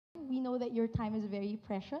know that your time is very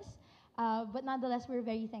precious. But nonetheless, we're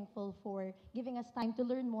very thankful for giving us time to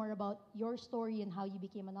learn more about your story and how you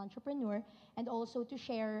became an entrepreneur, and also to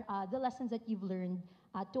share the lessons that you've learned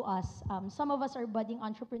to us. Some of us are budding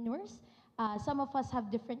entrepreneurs. Some of us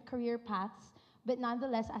have different career paths. But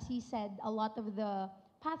nonetheless, as he said, a lot of the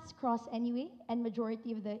paths cross anyway, and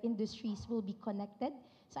majority of the industries will be connected.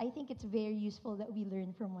 So I think it's very useful that we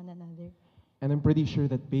learn from one another. And I'm pretty sure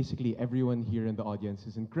that basically everyone here in the audience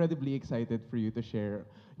is incredibly excited for you to share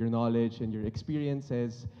your knowledge and your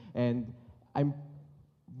experiences. And I'm,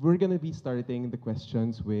 we're gonna be starting the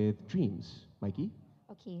questions with dreams. Mikey?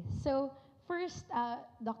 Okay, so first,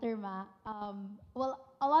 Dr. Ma, well,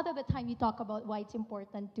 a lot of the time you talk about why it's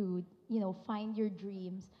important to, find your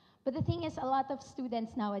dreams. But the thing is, a lot of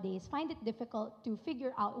students nowadays find it difficult to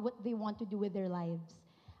figure out what they want to do with their lives.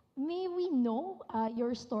 May we know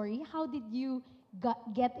your story? How did you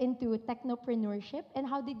get into technopreneurship, and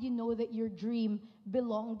how did you know that your dream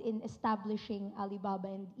belonged in establishing Alibaba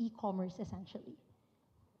and e-commerce essentially?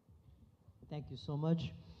 Thank you so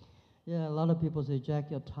much. Yeah, a lot of people say,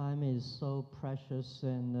 Jack, your time is so precious,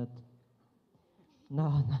 and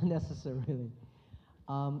no, not necessarily.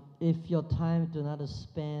 If your time do not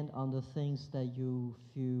spend on the things that you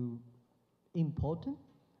feel important,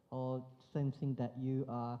 or something that you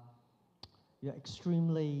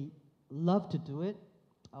extremely love to do it,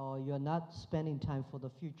 or you're not spending time for the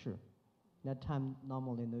future, that time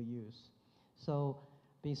normally no use. So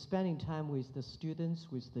been spending time with the students,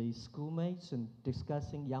 with the schoolmates, and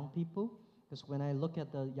discussing young people, because when I look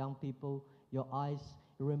at the young people, your eyes,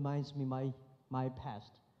 it reminds me my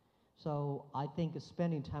past. So I think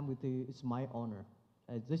spending time with you is my honor.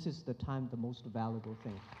 This is the time, the most valuable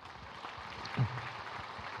thing.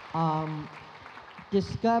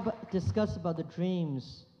 Discuss about the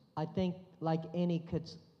dreams. I think like any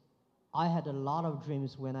kids, I had a lot of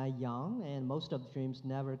dreams when I young, and most of the dreams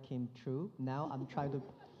never came true. Now I'm trying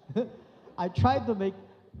to, I tried to make,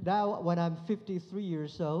 now when I'm 53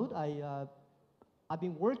 years old, I've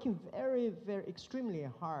been working very, very extremely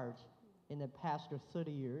hard in the past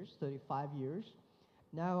 30 years, 35 years.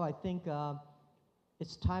 Now I think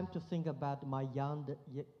it's time to think about my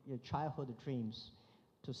childhood dreams,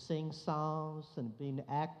 to sing songs and be an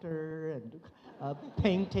actor and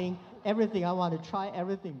painting, everything. I want to try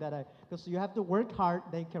everything because you have to work hard,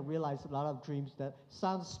 then you can realize a lot of dreams that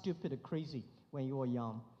sound stupid and crazy when you were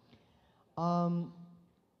young.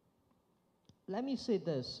 Let me say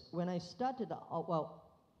this. When I started, well,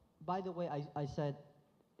 by the way, I said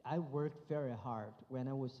I worked very hard when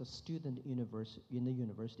I was a student in the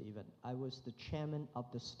university even. I was the chairman of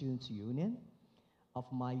the Students' Union of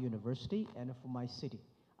my university and for my city.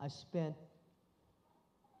 I spent,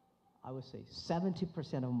 I would say,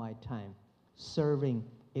 70% of my time serving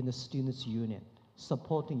in the Students' Union,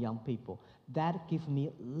 supporting young people. That gave me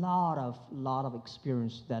a lot of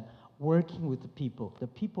experience that working with the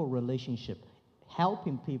people relationship,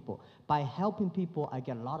 helping people. By helping people, I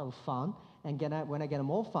get a lot of fun, and when I get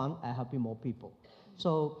more fun, I help more people.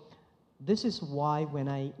 So this is why when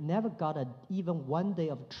I never got even one day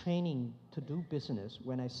of training to do business,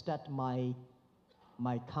 when I start my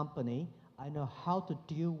company, I know how to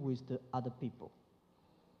deal with the other people.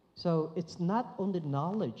 So it's not only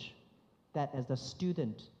knowledge that as a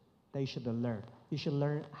student they should learn. You should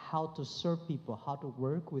learn how to serve people, how to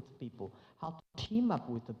work with people, how to team up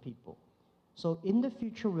with the people. So in the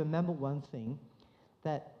future, remember one thing,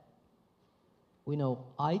 that we know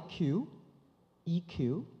IQ,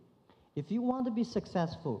 EQ. If you want to be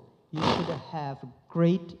successful, you should have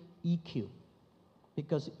great EQ,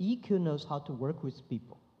 because EQ knows how to work with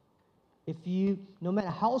people. If you, no matter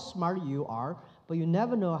how smart you are, but you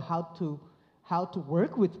never know how to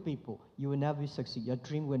work with people, you will never succeed. Your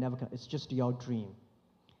dream will never come. It's just your dream.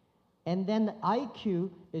 And then IQ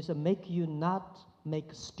is to make you not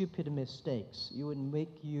make stupid mistakes. It would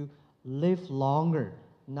make you live longer,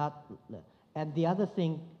 and the other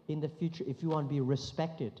thing in the future, if you want to be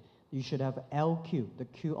respected, you should have LQ, the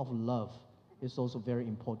Q of love, is also very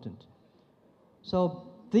important.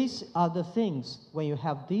 So these are the things, when you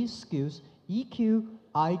have these skills, EQ,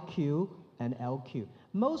 IQ, and LQ.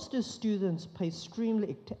 Most students pay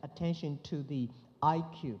extremely attention to the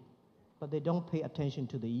IQ, but they don't pay attention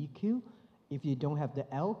to the EQ. If you don't have the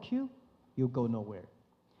LQ, you go nowhere.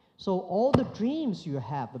 So all the dreams you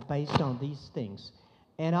have are based on these things.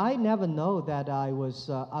 And I never know that I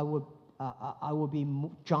would be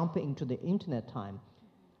jumping into the internet time.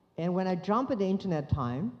 And when I jump into the internet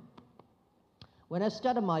time, when I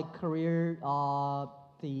started my career,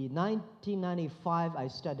 the 1995, I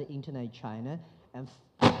studied internet in China, and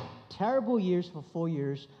terrible years for 4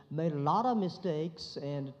 years, made a lot of mistakes,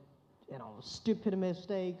 and stupid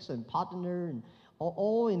mistakes and partner and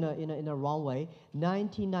all in a wrong way.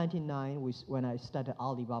 1999, when I started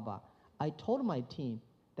Alibaba, I told my team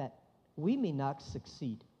that we may not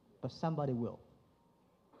succeed, but somebody will.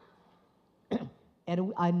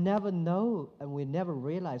 And I never know, and we never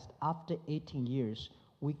realized after 18 years,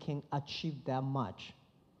 we can achieve that much.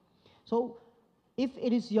 So if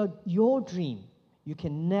it is your dream, you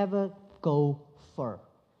can never go far.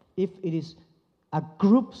 If it is a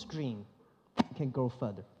group's dream, you can go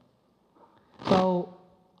further. So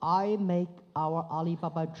I make our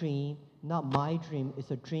Alibaba dream, not my dream,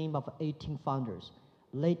 it's a dream of 18 founders.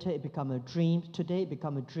 Later it became a dream, today it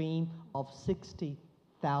became a dream of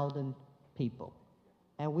 60,000 people.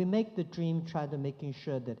 And we make the dream, try to making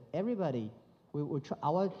sure that everybody,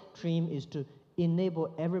 our dream is to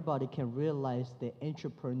enable everybody can realize their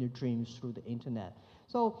entrepreneur dreams through the internet.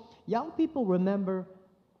 So young people remember,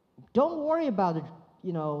 don't worry about it,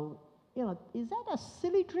 is that a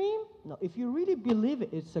silly dream? No, if you really believe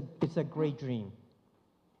it, it's a great dream.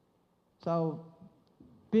 So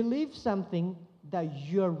believe something that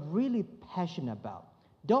you're really passionate about.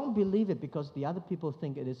 Don't believe it because the other people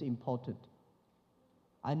think it is important.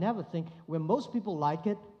 I never think, when most people like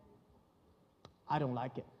it, I don't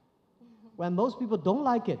like it. When most people don't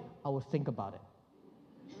like it, I will think about it.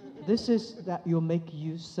 This is that you make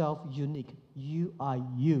yourself unique. You are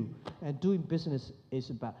you. And doing business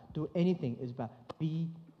is about, do anything is about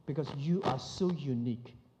because you are so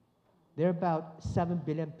unique. There are about 7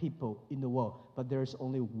 billion people in the world, but there's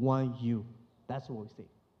only one you. That's what we think.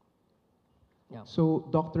 Yeah. So,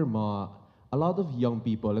 Dr. Ma, a lot of young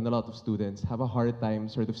people and a lot of students have a hard time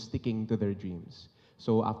sort of sticking to their dreams.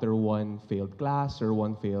 So after one failed class or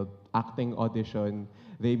one failed acting audition,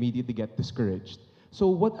 they immediately get discouraged. So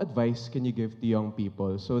what advice can you give to young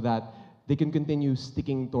people so that they can continue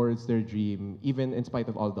sticking towards their dream even in spite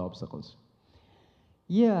of all the obstacles?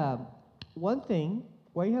 Yeah, one thing,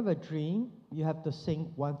 when you have a dream, you have to think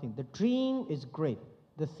one thing. The dream is great.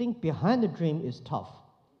 The thing behind the dream is tough,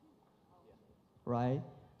 right?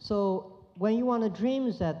 So when you want a dream,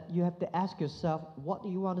 is that you have to ask yourself, what do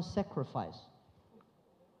you want to sacrifice?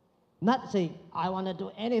 Not say, I want to do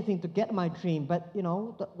anything to get my dream, but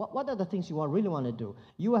what are the things you really want to do?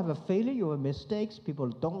 You have a failure, you have mistakes, people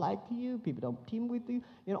don't like you, people don't team with you,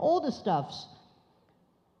 all the stuffs.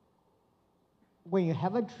 When you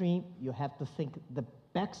have a dream, you have to think the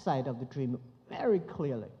backside of the dream very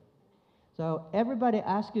clearly. So everybody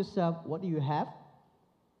ask yourself, what do you have?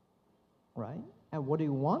 Right? And what do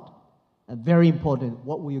you want? And very important,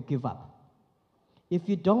 what will you give up? If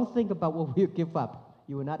you don't think about what will you give up,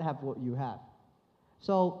 you will not have what you have.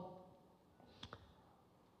 So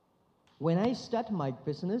when I started my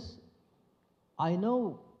business, I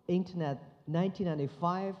know internet,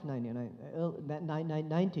 1995,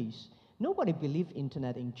 90s, nobody believed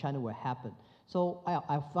internet in China will happen. So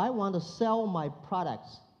if I want to sell my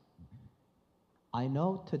products, I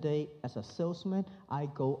know today as a salesman, I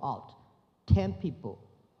go out, 10 people.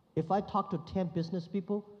 If I talk to 10 business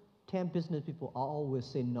people always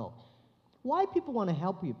say no. Why people want to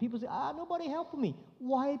help you? People say, nobody helped me.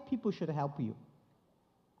 Why people should help you?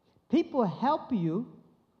 People help you,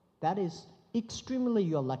 that is extremely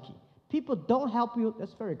you're lucky. People don't help you,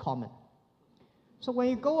 that's very common. So when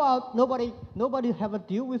you go out, nobody have a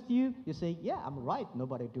deal with you, you say, yeah, I'm right,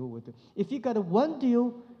 nobody deal with you. If you got a one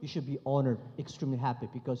deal, you should be honored, extremely happy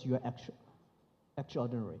because you are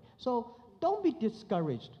extraordinary. So don't be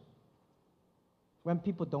discouraged when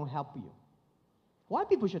people don't help you. Why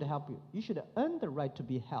people should help you? You should earn the right to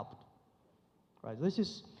be helped. Right?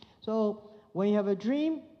 So when you have a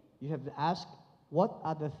dream, you have to ask, what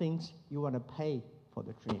are the things you want to pay for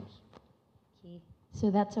the dreams? Okay. So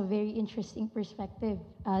that's a very interesting perspective,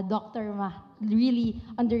 Dr. Ma, really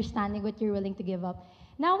understanding what you're willing to give up.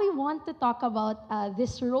 Now we want to talk about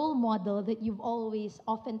this role model that you've always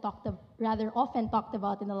often talked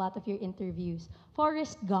about in a lot of your interviews,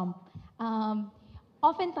 Forrest Gump.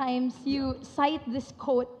 Oftentimes you cite this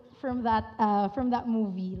quote from that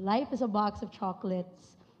movie, "Life is a box of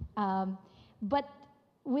chocolates." But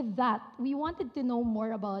with that, we wanted to know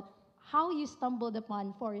more about how you stumbled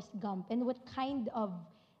upon Forrest Gump and what kind of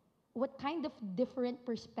different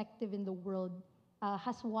perspective in the world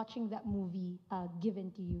has watching that movie given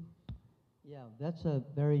to you. Yeah, that's a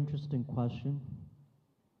very interesting question.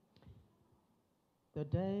 The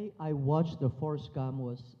day I watched the Forrest Gump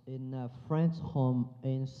was in a friend's home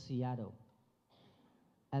in Seattle.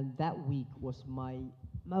 And that week was my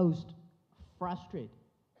most frustrated,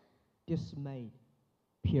 dismayed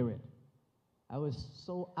period. I was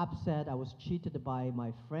so upset. I was cheated by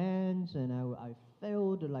my friends, and I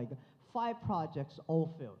failed like 5 projects, all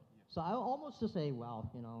failed. So I almost just say, well,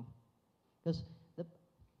 you know, because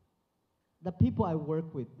the people I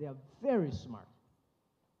work with, they are very smart.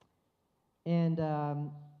 And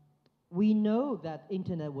we know that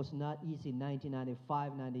internet was not easy in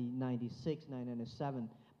 1995, 1996, 1997,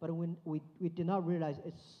 but when we did not realize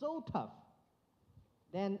it's so tough.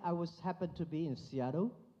 Then I happened to be in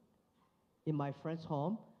Seattle, in my friend's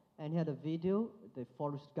home, and he had a video, the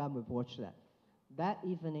Forrest Gump, we watched that. That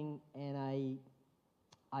evening, and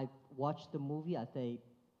I watched the movie, I say,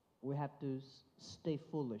 we have to stay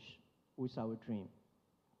foolish with our dream.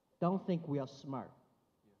 Don't think we are smart.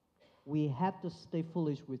 We have to stay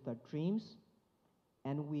foolish with our dreams,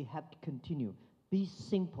 and we have to continue. Be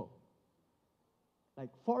simple. Like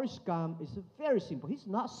Forrest Gump is very simple. He's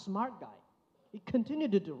not a smart guy. He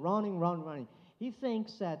continued to do running. He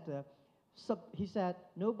thinks that, he said,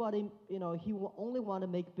 nobody, you know, he will only want to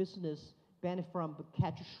make business benefit from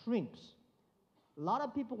catch shrimps. A lot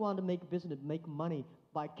of people want to make business, make money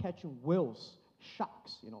by catching whales,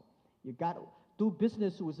 sharks, you know. You got to do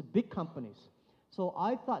business with big companies. So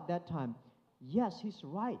I thought that time, yes, he's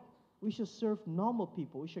right. We should serve normal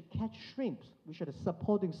people. We should catch shrimps. We should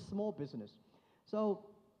support small business. So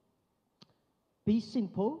be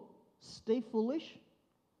simple, stay foolish,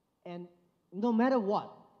 and no matter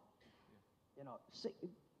what, you know,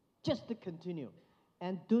 just to continue.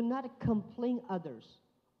 And do not complain others.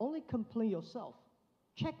 Only complain yourself.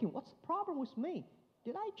 Checking, what's the problem with me?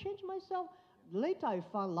 Did I change myself? Later I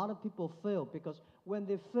found a lot of people fail because when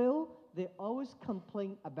they fail, they always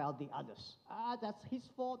complain about the others. That's his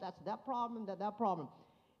fault, that's that problem, that problem.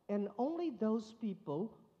 And only those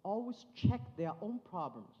people always check their own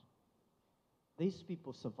problems. These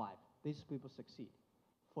people survive. These people succeed.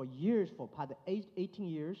 For years, for about 18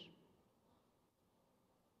 years,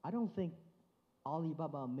 I don't think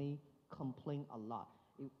Alibaba may complain a lot.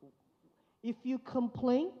 If you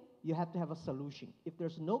complain, you have to have a solution. If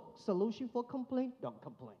there's no solution for complaint, don't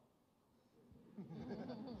complain.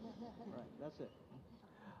 Right, that's it.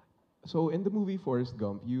 So in the movie Forrest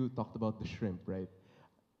Gump, you talked about the shrimp, right?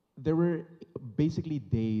 There were basically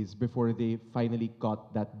days before they finally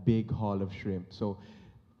caught that big haul of shrimp. So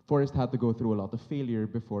Forrest had to go through a lot of failure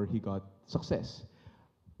before he got success.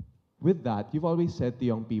 With that, you've always said to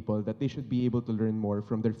young people that they should be able to learn more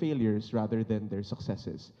from their failures rather than their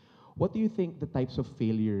successes. What do you think the types of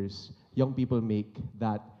failures young people make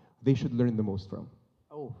that they should learn the most from?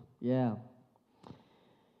 Oh, yeah.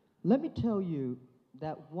 Let me tell you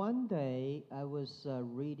that one day I was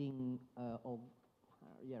reading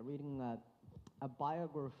a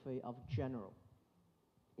biography of general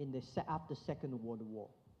in after Second World War.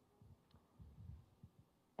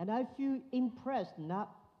 And I feel impressed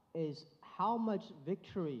not is how much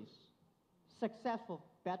victories, successful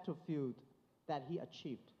battlefield that he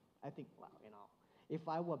achieved. I think, wow, you know, if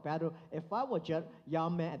I were just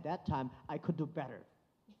young man at that time, I could do better.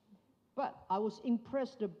 But I was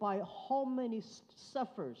impressed by how many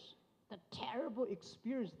suffers, the terrible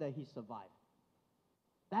experience that he survived.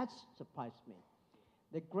 That surprised me.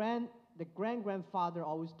 The grandfather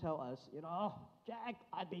always tell us, you know, Jack,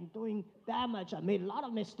 I've been doing that much. I made a lot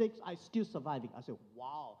of mistakes. I still surviving. I said,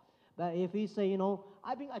 wow. But if he say, you know,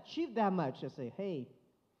 I've been achieved that much, I say, hey,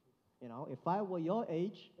 you know, if I were your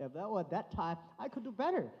age, if I were that time, I could do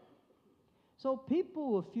better. So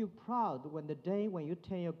people will feel proud when the day when you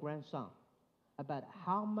tell your grandson about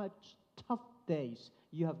how much tough days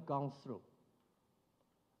you have gone through.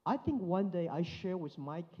 I think one day I share with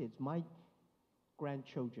my kids, my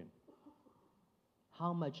grandchildren,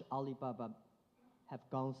 how much Alibaba have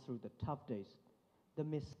gone through the tough days, the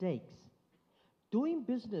mistakes. Doing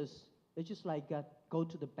business is just like go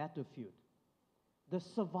to the battlefield. The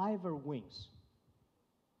survivor wins.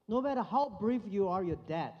 No matter how brave you are, you're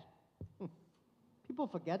dead. People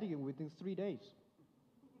forget you within 3 days.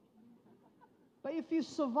 But if you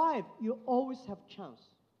survive, you always have chance.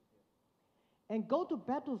 And go to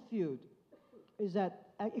battlefield is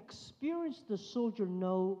that an experienced soldier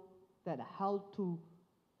know that how to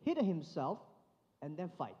hit himself and then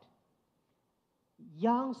fight.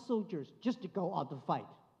 Young soldiers just to go out to fight.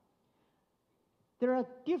 There are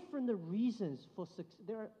different reasons for success.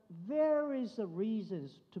 There are various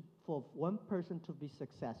reasons for one person to be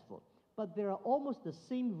successful. But there are almost the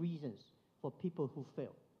same reasons for people who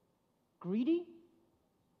fail. Greedy,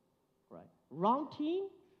 right? Wrong team,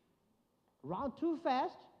 run too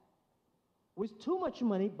fast, with too much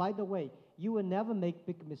money. By the way, you will never make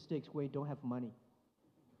big mistakes where you don't have money.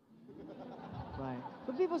 Right?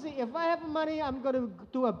 So people say, if I have money, I'm going to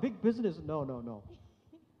do a big business. No, no, no.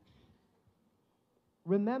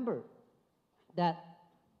 Remember that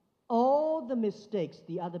all the mistakes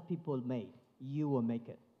the other people made, you will make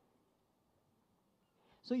it.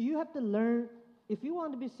 So you have to learn, if you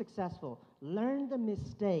want to be successful, learn the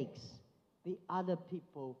mistakes the other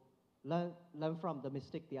people, learn from the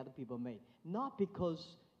mistake the other people made. Not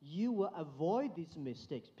because you will avoid these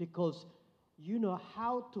mistakes, because you know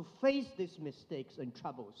how to face these mistakes and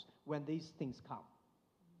troubles when these things come.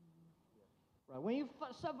 Right? When you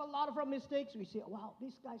suffer a lot of mistakes, we say, wow,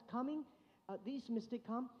 this guy's coming, these mistakes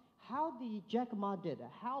come. How the Jack Ma did it,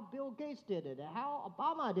 how Bill Gates did it, how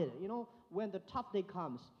Obama did it. You know, when the tough day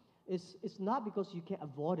comes, it's not because you can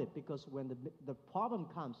avoid it, because when the problem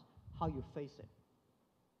comes, how you face it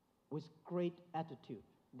with great attitude,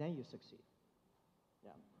 then you succeed.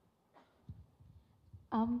 Yeah.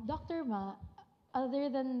 Dr. Ma, other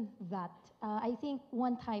than that, I think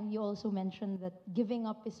one time you also mentioned that giving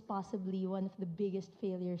up is possibly one of the biggest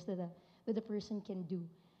failures that a person can do.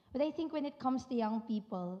 But I think when it comes to young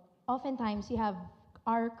people, oftentimes we have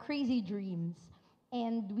our crazy dreams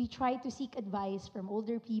and we try to seek advice from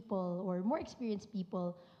older people or more experienced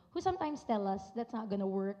people who sometimes tell us that's not going to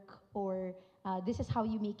work or this is how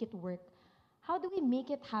you make it work. How do we make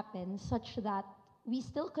it happen such that we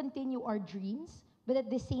still continue our dreams, but at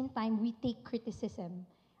the same time we take criticism,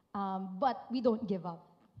 but we don't give up?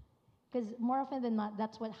 Because more often than not,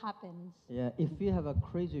 that's what happens. Yeah, if you have a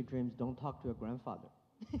crazy dreams, don't talk to your grandfather.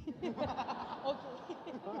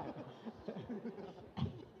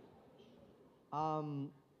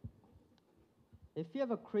 If you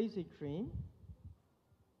have a crazy dream,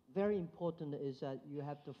 very important is that you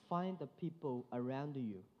have to find the people around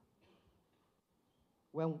you.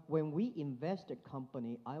 When we invest a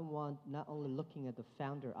company, I want not only looking at the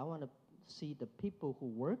founder, I want to see the people who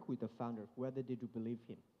work with the founder, whether they do believe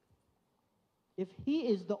him. If he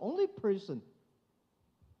is the only person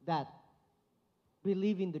that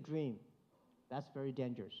believe in the dream, that's very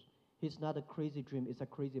dangerous. He's not a crazy dream, it's a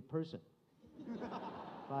crazy person.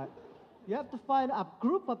 But you have to find a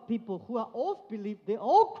group of people who are all believe, they're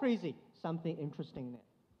all crazy, something interesting in it,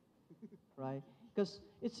 right? Because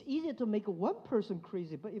it's easier to make one person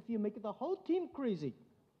crazy, but if you make the whole team crazy,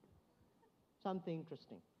 something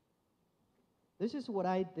interesting. This is what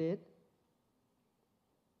I did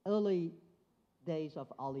early days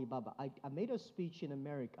of Alibaba. I made a speech in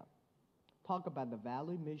America, talk about the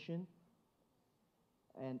value, mission,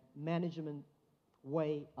 and management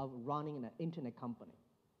way of running an internet company.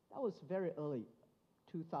 That was very early,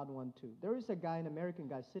 2001, 2. There is a guy, an American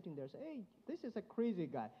guy, sitting there saying, hey, this is a crazy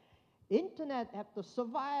guy. Internet have to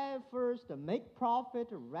survive first, to make profit,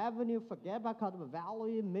 revenue, forget about kind of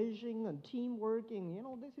value, mission, and team working. You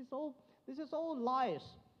know, this is all lies.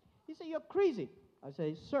 He said, you're crazy. I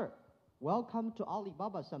say, sir, welcome to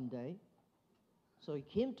Alibaba someday. So he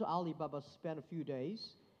came to Alibaba, spent a few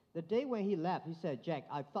days. The day when he left, he said, Jack,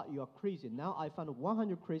 I thought you were crazy. Now I found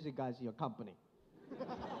 100 crazy guys in your company.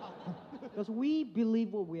 Because we believe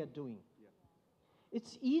what we are doing. Yeah.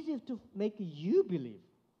 It's easy to make you believe.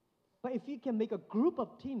 But if you can make a group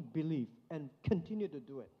of team believe and continue to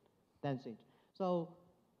do it, that's it. So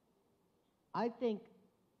I think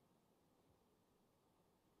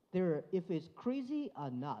if it's crazy or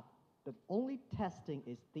not, the only testing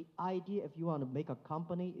is the idea. If you want to make a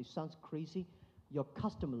company, it sounds crazy, your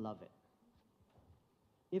customer love it.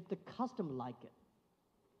 If the customer like it,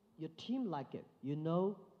 your team like it, you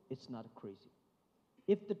know it's not crazy.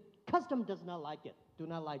 If the customer does not like it, do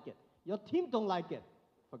not like it, your team don't like it,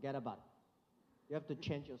 forget about it. You have to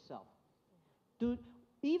change yourself.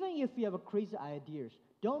 Even if you have crazy ideas,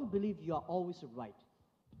 don't believe you are always right.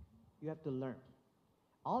 You have to learn.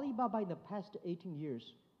 Alibaba in the past 18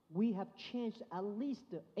 years, we have changed at least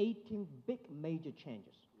 18 big major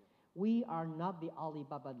changes. We are not the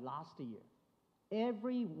Alibaba last year.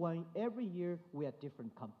 Every year we are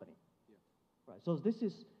different company. Yeah. Right. So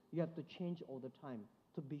you have to change all the time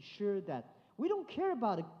to be sure that we don't care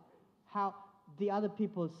about it, how the other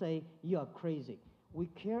people say you are crazy. We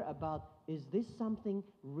care about, is this something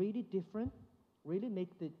really different, really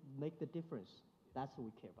make the difference? That's what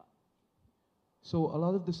we care about. So a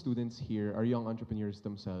lot of the students here are young entrepreneurs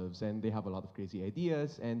themselves, and they have a lot of crazy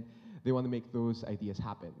ideas, and they want to make those ideas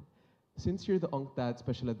happen. Since you're the UNCTAD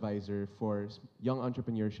Special Advisor for young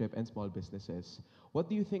entrepreneurship and small businesses, what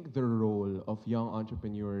do you think the role of young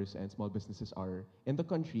entrepreneurs and small businesses are in the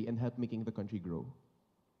country and help making the country grow?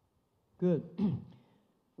 Good.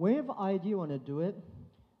 Whenever idea want to do it,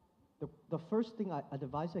 the first thing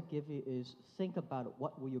advice I give you is think about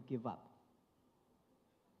what will you give up,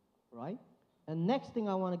 right? And next thing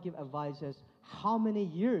I want to give advice is how many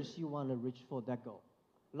years you want to reach for that goal.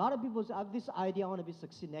 A lot of people say, I have this idea, I want to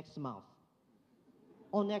succeed next month,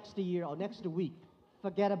 or next year, or next week.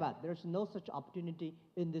 Forget about it. There's no such opportunity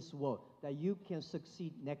in this world that you can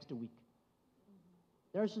succeed next week.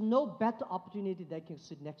 There's no better opportunity they can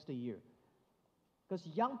sit next year. Because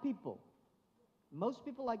young people, most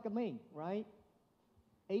people like me, right?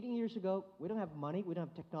 18 years ago, we don't have money, we don't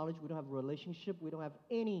have technology, we don't have relationship, we don't have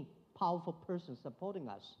any powerful person supporting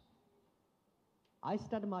us. I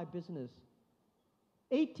started my business.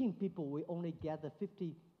 18 people, we only gather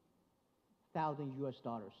 50,000 US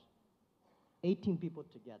dollars. 18 people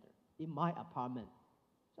together in my apartment.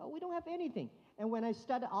 So we don't have anything. And when I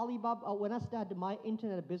started Alibaba, when I started my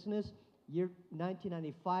internet business, year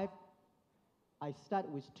 1995, I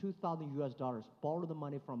started with 2,000 US dollars, borrowed the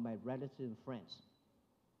money from my relatives and friends.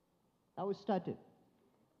 That was started.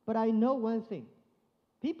 But I know one thing.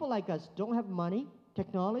 People like us don't have money,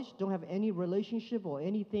 technology, don't have any relationship or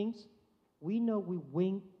any things. We know we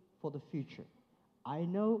win for the future. I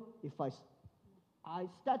know if I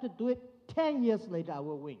start to do it, 10 years later I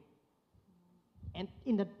will win. And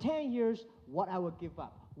in the 10 years, what I will give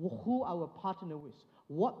up, who I will partner with,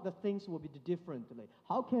 what the things will be differently.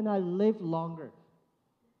 How can I live longer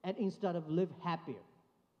and instead of live happier?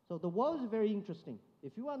 So the world is very interesting.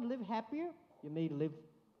 If you want to live happier, you may live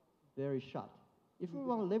very short. If you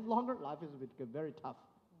want to live longer, life is very tough.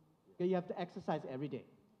 Okay, you have to exercise every day,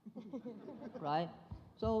 right?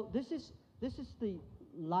 So this is the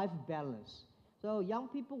life balance. So young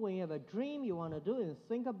people, when you have a dream you want to do, and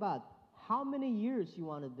think about how many years you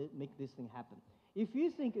want to make this thing happen. If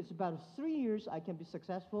you think it's about 3 years I can be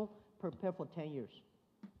successful, prepare for 10 years.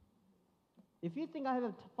 If you think I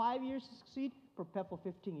have 5 years to succeed, prepare for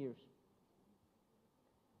 15 years.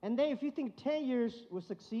 And then if you think 10 years will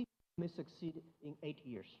succeed, you may succeed in 8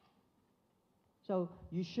 years. So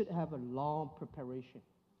you should have a long preparation,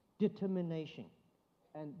 determination.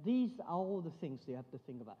 And these are all the things you have to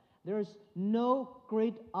think about. There is no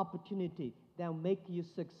great opportunity that will make you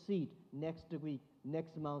succeed next week,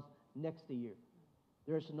 next month, next year.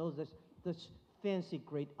 There's no such fancy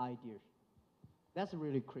great ideas. That's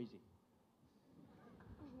really crazy.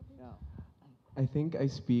 Yeah. I think I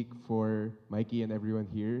speak for Mikey and everyone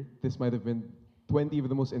here. This might have been 20 of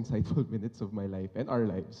the most insightful minutes of my life and our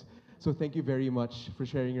lives. So thank you very much for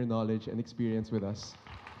sharing your knowledge and experience with us.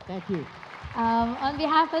 Thank you. On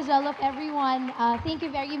behalf as well of everyone, thank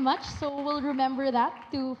you very much. So we'll remember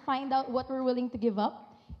that to find out what we're willing to give up.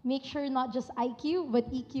 Make sure not just IQ,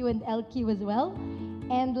 but EQ and LQ as well.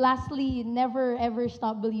 And lastly, never ever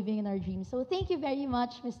stop believing in our dreams. So thank you very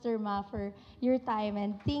much, Mr. Ma, for your time.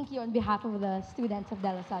 And thank you on behalf of the students of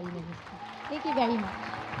De La Salle University. Thank you very much.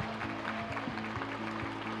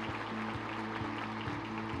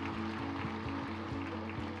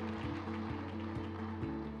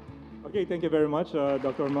 Okay, thank you very much,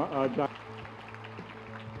 Dr. Jack.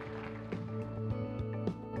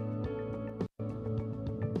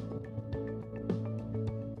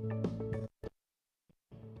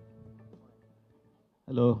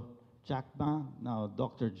 Hello, Jack Ma, now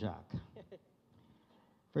Dr. Jack.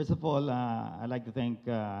 First of all, I'd like to thank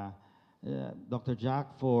Dr.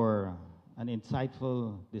 Jack for an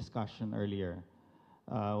insightful discussion earlier.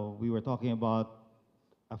 We were talking about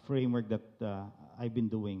a framework that I've been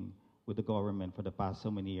doing with the government for the past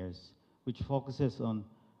so many years, which focuses on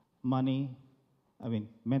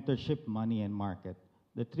mentorship, money, and market.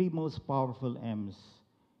 The three most powerful M's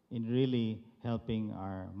in really helping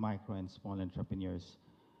our micro and small entrepreneurs.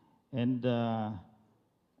 And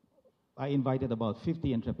I invited about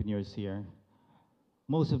 50 entrepreneurs here,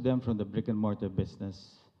 most of them from the brick and mortar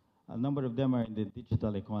business. A number of them are in the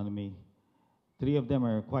digital economy. 3 of them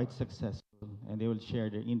are quite successful, and they will share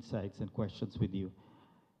their insights and questions with you.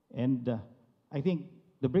 And I think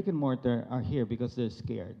the brick and mortar are here because they're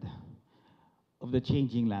scared of the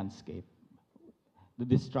changing landscape, the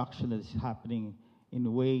destruction that is happening in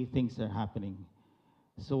the way things are happening.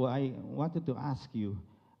 So I wanted to ask you,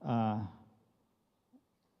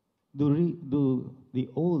 do the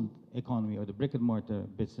old economy or the brick and mortar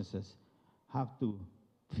businesses have to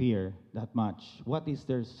fear that much? What is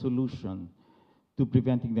their solution to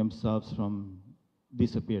preventing themselves from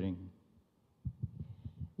disappearing?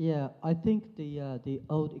 Yeah, I think the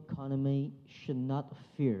old economy should not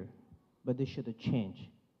fear, but they should change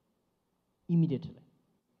immediately.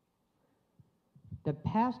 The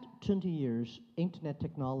past 20 years, internet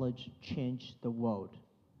technology changed the world,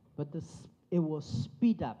 but it will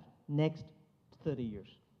speed up next 30 years.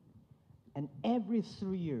 And every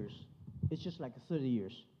 3 years, it's just like 30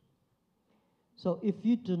 years. So if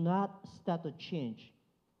you do not start to change,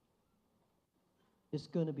 it's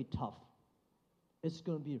going to be tough. It's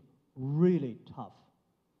going to be really tough.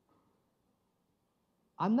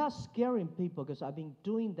 I'm not scaring people because I've been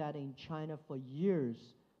doing that in China for years,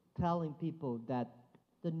 telling people that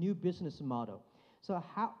the new business model. So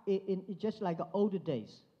how, just like the older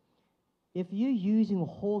days, if you're using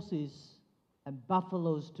horses and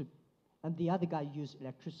buffaloes to, and the other guy use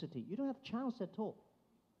electricity, you don't have a chance at all.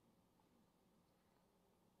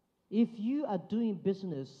 If you are doing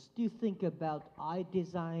business, still think about I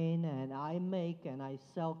design and I make and I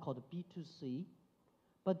sell called B2C,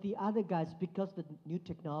 but the other guys, because the new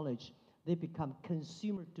technology, they become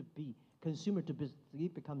consumer to business, they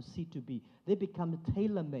become C2B, they become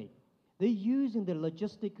tailor-made. They're using the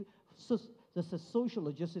the social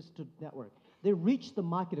logistics to network. They reach the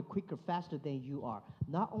market quicker, faster than you are.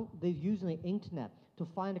 Not only they're using the internet to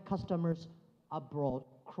find customers abroad,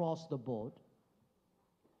 across the board.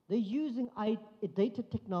 They're using data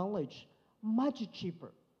technology much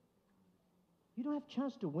cheaper. You don't have a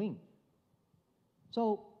chance to win.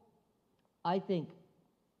 So I think,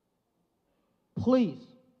 please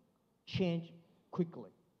change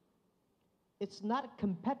quickly. It's not a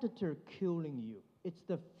competitor killing you. It's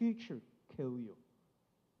the future kill you.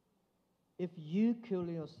 If you kill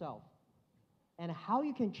yourself, and how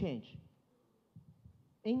you can change,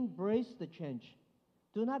 embrace the change.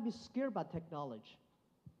 Do not be scared by technology.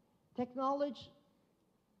 Technology,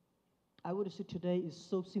 I would say today is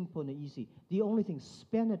so simple and easy. The only thing,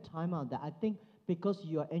 spend the time on that. I think because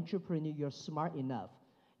you're an entrepreneur, you're smart enough.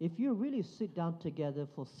 If you really sit down together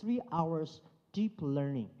for 3 hours deep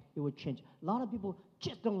learning, it would change. A lot of people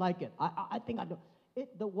just don't like it. I think I don't.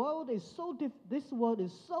 The world is so this world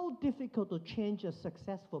is so difficult to change as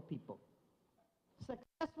successful people.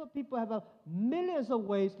 Successful people have millions of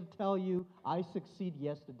ways to tell you, I succeed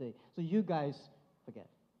yesterday. So you guys forget.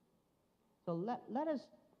 So let us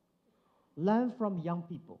learn from young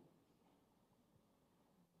people.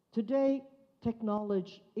 Today,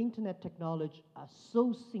 technology, internet technology are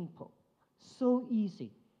so simple, so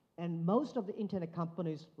easy. And most of the internet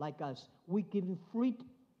companies like us, we give you free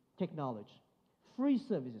technology, free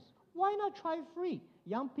services. Why not try free?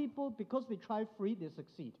 Young people, because they try free, they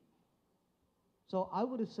succeed. So I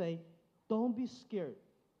would say, don't be scared.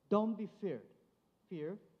 Don't be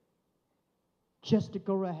fear. Just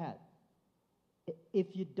go ahead. If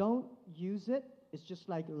you don't use it, it's just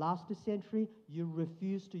like last century, you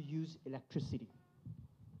refuse to use electricity.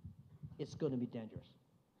 It's going to be dangerous.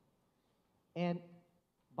 And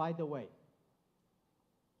by the way,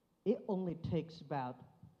 it only takes about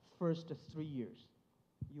first 3 years.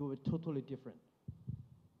 You will be totally different.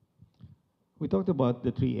 We talked about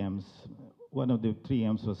the 3 M's. One of the 3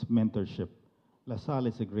 M's was mentorship. Salle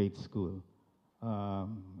is a great school.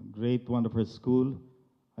 Great, wonderful school.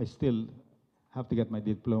 I still have to get my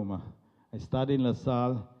diploma. I studied in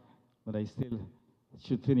Salle, but I still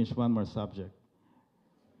should finish one more subject.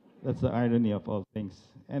 That's the irony of all things.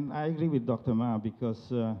 And I agree with Dr. Ma because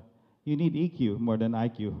you need EQ more than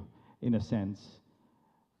IQ, in a sense.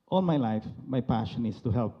 All my life, my passion is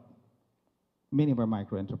to help many of our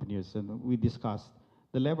micro-entrepreneurs. And we discussed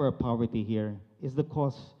the level of poverty here is the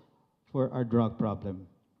cause for our drug problem.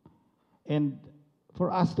 And for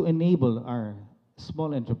us to enable our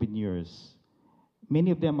small entrepreneurs,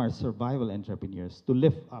 many of them are survival entrepreneurs, to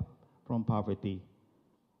lift up from poverty,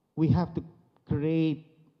 we have to create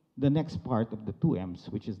the next part of the 2 M's,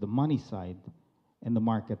 which is the money side and the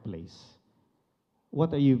marketplace.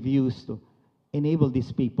 What are your views to enable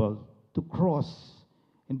these people to cross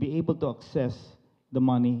and be able to access the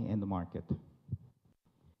money and the market?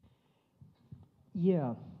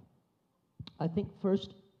 Yeah, I think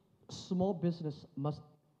first, small business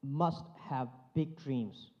must have big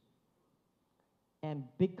dreams. And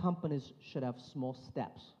big companies should have small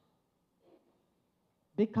steps.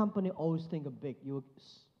 Big company always think of big, you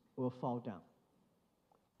will fall down.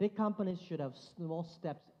 Big companies should have small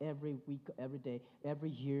steps every week, every day, every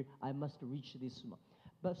year. I must reach this small.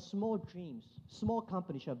 But small dreams, small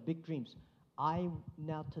companies should have big dreams. I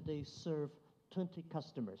now today serve 20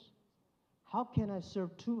 customers. How can I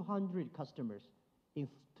serve 200 customers in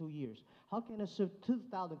 2 years? How can I serve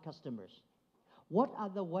 2,000 customers? What are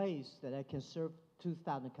the ways that I can serve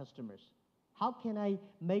 2,000 customers? How can I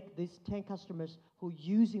make these 10 customers who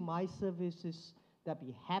using my services that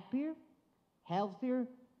be happier, healthier,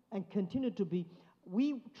 and continue to be?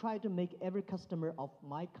 We try to make every customer of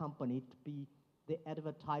my company to be the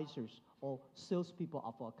advertisers or salespeople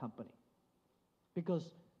of our company.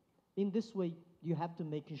 Because in this way, you have to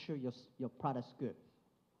make sure your product's good.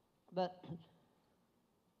 But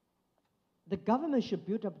the government should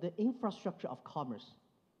build up the infrastructure of commerce.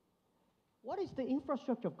 What is the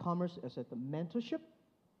infrastructure of commerce? Is it the mentorship?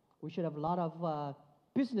 We should have a lot of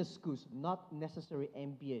business schools, not necessarily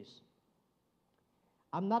MBAs.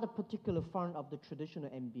 I'm not a particular fan of the traditional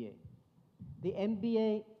MBA. The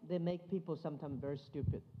MBA, they make people sometimes very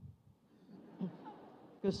stupid.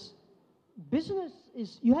 Because business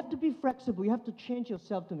is, you have to be flexible. You have to change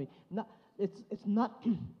yourself to me. Not, it's not,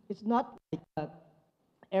 it's not like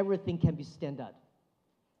everything can be standard,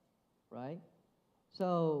 right?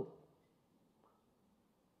 So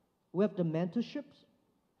we have the mentorships,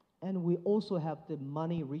 and we also have the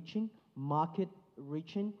money reaching, market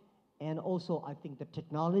reaching, and also I think the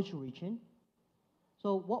technology reaching.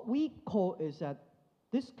 So what we call is that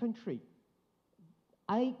this country,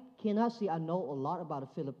 I cannot say I know a lot about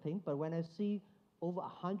the Philippines, but when I see over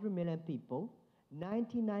 100 million people,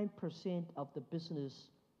 99% of the business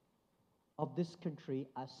of this country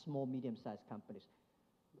are small, medium-sized companies.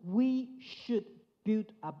 We should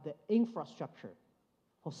build up the infrastructure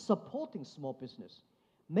for supporting small business,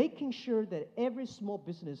 making sure that every small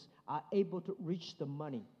business are able to reach the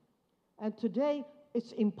money. And today,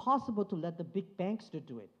 it's impossible to let the big banks to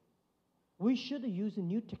do it. We should use a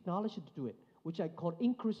new technology to do it, which I call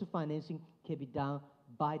inclusive financing can be done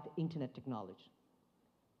by the internet technology.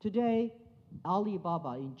 Today,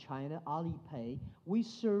 Alibaba in China, Alipay, we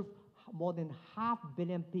serve more than 500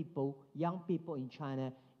 million people, young people in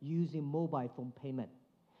China, using mobile phone payment.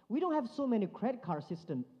 We don't have so many credit card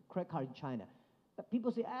in China. But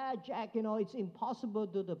people say, Jack, it's impossible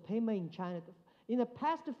to do the payment in China. In the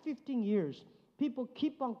past 15 years, people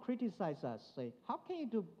keep on criticizing us, say, how can you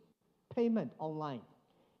do payment online?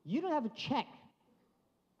 You don't have a check.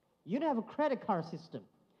 You don't have a credit card system.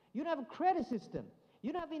 You don't have a credit system.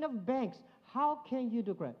 You don't have enough banks. How can you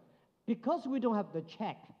do credit? Because we don't have the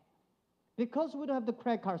check, because we don't have the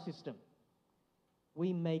credit card system,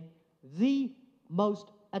 we make the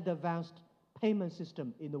most advanced payment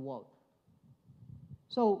system in the world.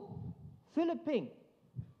 So, Philippines,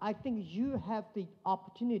 I think you have the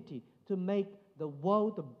opportunity to make the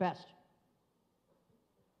world the best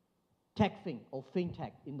tech thing or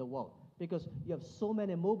fintech in the world, because you have so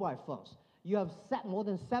many mobile phones. You have more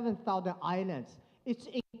than 7,000 islands. It's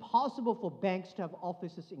impossible for banks to have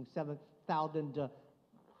offices in 7,000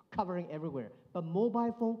 covering everywhere, but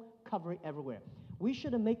mobile phone covering everywhere. We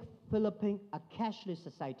should make Philippines a cashless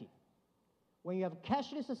society. When you have a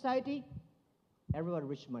cashless society, everyone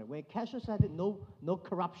rich money. When a cashless society, no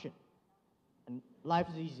corruption, and life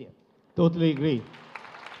is easier. Totally agree.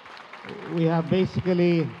 We have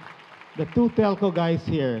basically the two telco guys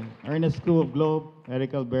here, Ernest Koo of Globe,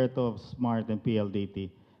 Eric Alberto of Smart and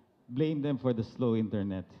PLDT. Blame them for the slow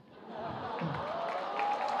internet.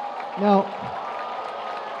 Now,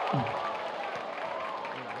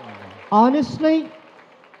 honestly,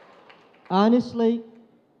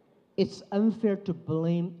 it's unfair to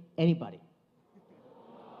blame anybody.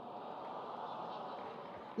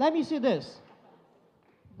 Let me say this.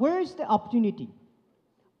 Where is the opportunity?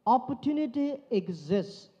 Opportunity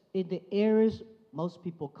exists in the areas most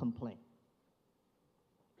people complain.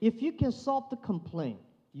 If you can solve the complaint,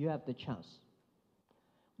 you have the chance.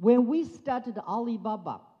 When we started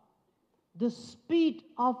Alibaba, the speed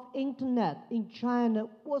of internet in China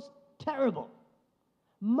was terrible.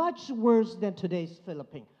 Much worse than today's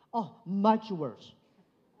Philippines. Oh, much worse.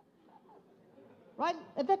 Right?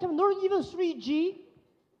 At that time, not even 3G.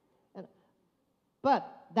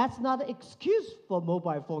 But that's not an excuse for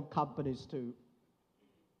mobile phone companies to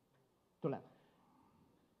let.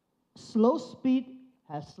 Slow speed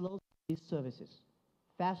has slow speed services.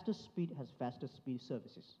 Faster speed has faster speed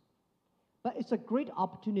services. But it's a great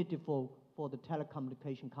opportunity for the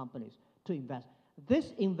telecommunication companies to invest.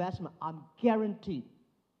 This investment, I'm guaranteed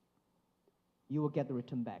you will get the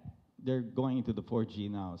return back. They're going into the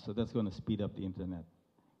 4G now, so that's going to speed up the internet.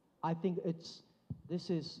 I think this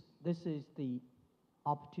is the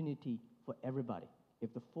opportunity for everybody.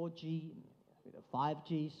 If the 4G, the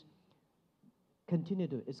 5Gs continue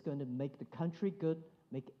to, it's going to make the country good,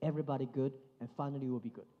 make everybody good, and finally will be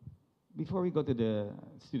good. Before we go to the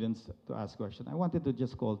students to ask questions, I wanted to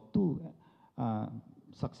just call two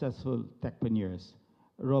successful techpreneurs,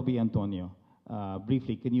 Robbie and Antonio.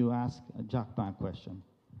 Briefly, can you ask Jack a question?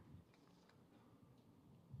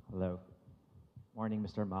 Hello. Morning,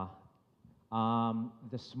 Mr. Ma.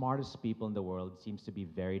 The smartest people in the world seems to be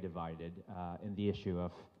very divided in the issue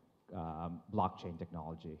of blockchain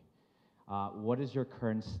technology. What is your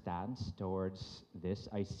current stance towards this?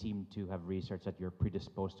 I seem to have researched that you're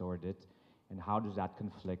predisposed toward it, and how does that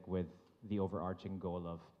conflict with the overarching goal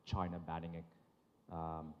of China banning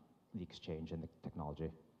the exchange and the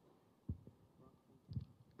technology?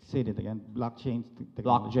 Say that again. Blockchain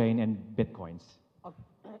technology. Blockchain and bitcoins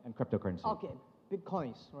and cryptocurrency. Okay,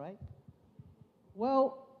 bitcoins, right?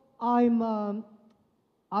 Well, I'm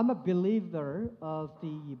a believer of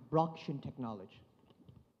the blockchain technology.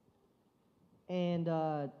 And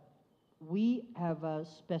we have a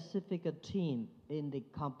specific team in the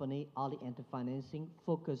company, Ali Anti-Financing,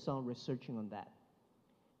 focus on researching on that.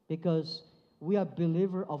 Because we are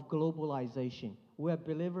believer of globalization. We are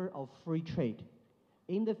believer of free trade.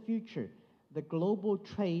 In the future, the global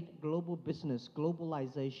trade, global business,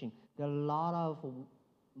 globalization, there are a lot of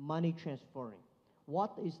money transferring.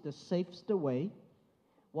 What is the safest way?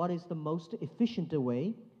 What is the most efficient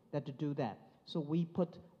way that to do that? So we put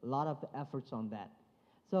a lot of efforts on that.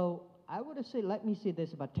 So I would say, let me say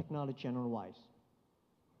this about technology general-wise.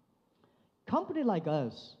 Company like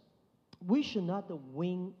us, we should not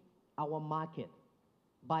win our market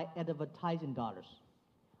by advertising dollars.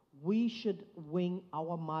 We should win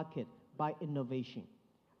our market by innovation.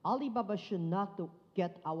 Alibaba should not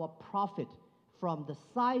get our profit from the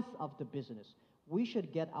size of the business. We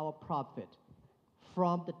should get our profit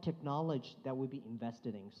from the technology that we be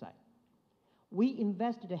invested inside. We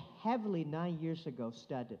invested heavily 9 years ago,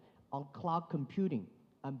 started on cloud computing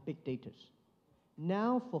and big data.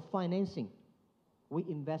 Now for financing, we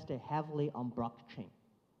invested heavily on blockchain.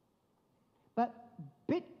 But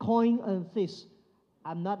Bitcoin and this,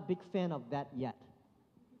 I'm not a big fan of that yet.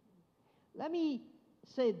 Let me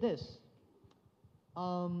say this.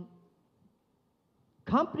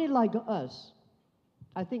 Company like us,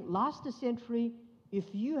 I think last century, if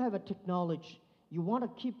you have a technology, you want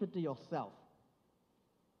to keep it to yourself.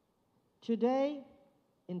 Today,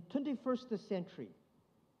 in 21st century,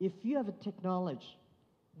 if you have a technology,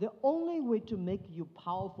 the only way to make you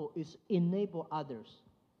powerful is enable others,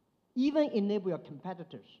 even enable your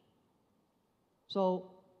competitors.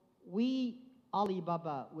 So we,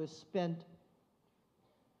 Alibaba, will spend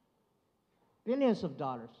billions of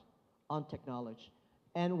dollars on technology.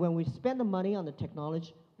 And when we spend the money on the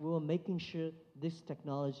technology, we will making sure this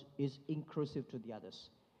technology is inclusive to the others.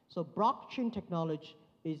 So blockchain technology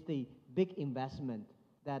is the big investment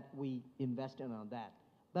that we invest in on that.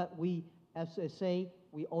 But we, as I say,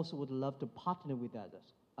 we also would love to partner with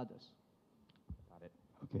others. Got it.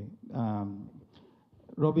 Okay.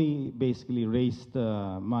 Robbie basically raised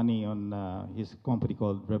money on his company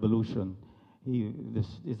called Revolution.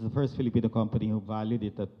 This is the first Filipino company who valued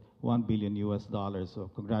it at $1 billion US.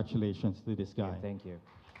 So congratulations to this guy. Yeah, thank you.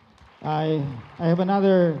 I have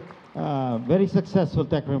another very successful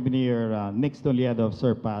tech entrepreneur, Nick Stoliado of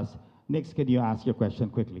Surpass. Nick, can you ask your question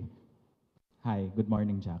quickly? Hi, good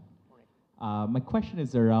morning, Jack. My question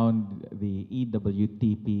is around the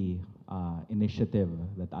EWTP initiative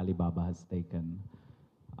that Alibaba has taken.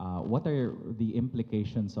 What are the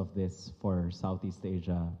implications of this for Southeast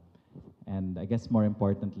Asia? And I guess more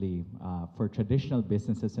importantly, for traditional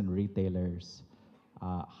businesses and retailers,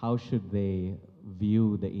 how should they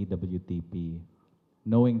view the EWTP,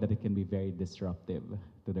 knowing that it can be very disruptive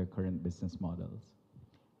to their current business models?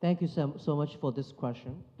 Thank you so much for this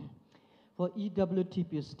question. For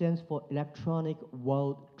EWTP, it stands for Electronic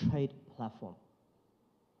World Trade Platform.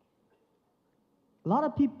 A lot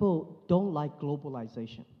of people don't like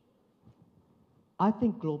globalization. I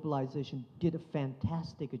think globalization did a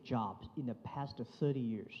fantastic job in the past 30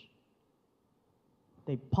 years.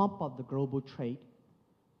 They pump up the global trade,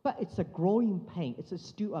 but it's a growing pain. It's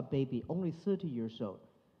still a baby, only 30 years old.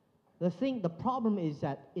 The problem is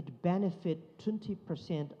that it benefits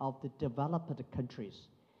 20% of the developed countries.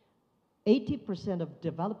 80% of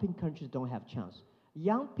developing countries don't have chance.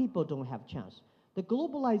 Young people don't have chance. The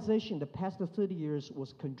globalization the past 30 years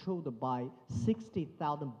was controlled by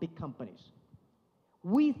 60,000 big companies.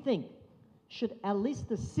 We think should at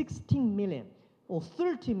least 16 million or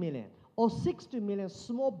 30 million or 60 million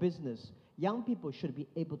small business, young people should be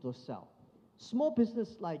able to sell. Small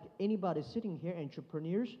business like anybody sitting here,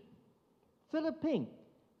 entrepreneurs. Philippines,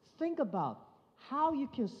 think about how you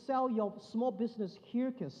can sell your small business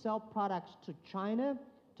here, can sell products to China,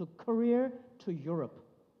 to Korea, to Europe.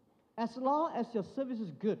 As long as your service is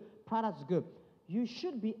good, product is good, you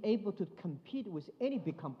should be able to compete with any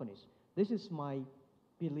big companies. This is my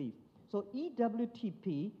belief. So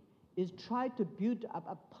EWTP is trying to build up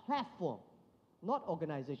a platform, not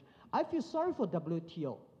organization. I feel sorry for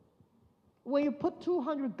WTO. When you put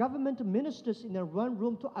 200 government ministers in one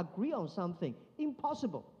room to agree on something,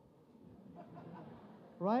 impossible.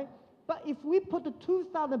 Right? But if we put the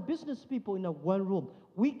 2,000 business people in one room,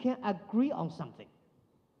 we can agree on something.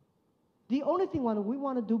 The only thing we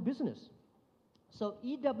want to do business. So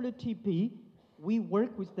EWTP, we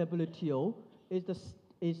work with WTO,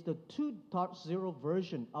 is the 2.0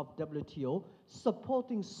 version of WTO,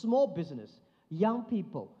 supporting small business, young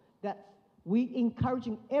people, that we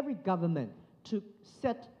encouraging every government to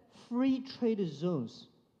set free trade zones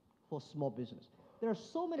for small business. There are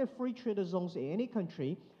so many free trade zones in any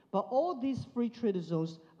country, but all these free trade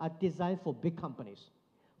zones are designed for big companies.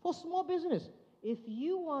 For small business, if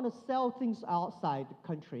you want to sell things outside the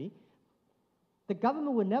country, the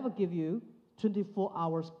government will never give you 24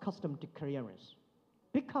 hours custom clearance.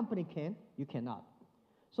 Big company can, you cannot.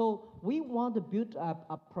 So we want to build up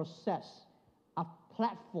a process, a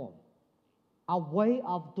platform, a way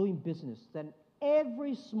of doing business. Then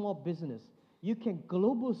every small business, you can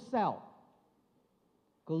global sell,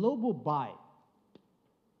 global buy,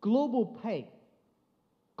 global pay,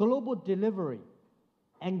 global delivery,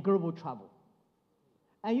 and global travel.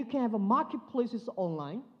 And you can have a marketplaces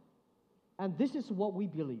online, and this is what we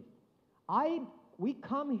believe. We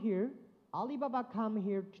come here, Alibaba come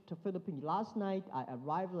here to Philippines. Last night, I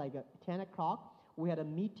arrived like at 10 o'clock. We had a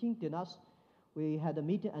meeting, we had a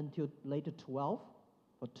meeting until later 12,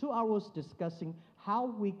 for 2 hours discussing how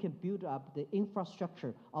we can build up the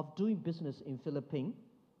infrastructure of doing business in Philippines,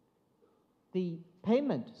 the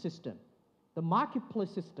payment system, the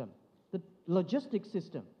marketplace system, the logistics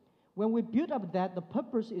system. When we build up that, the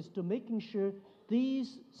purpose is to making sure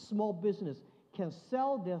these small business can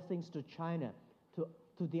sell their things to China,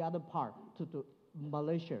 to the other part, to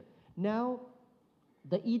Malaysia. Now,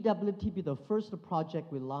 the EWTP, the first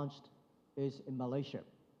project we launched, is in Malaysia.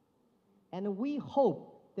 And we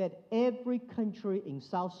hope that every country in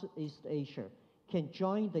Southeast Asia can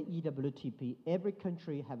join the EWTP. Every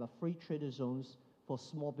country have a free trade zones for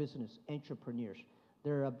small business entrepreneurs.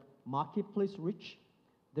 There are marketplace rich,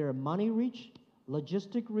 there are money rich,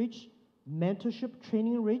 logistic rich, mentorship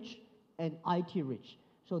training rich, and IT rich.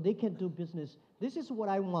 So they can do business. This is what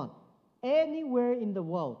I want. Anywhere in the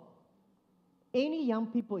world, any young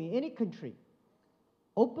people in any country,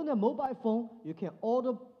 open a mobile phone, you can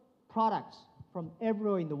order products from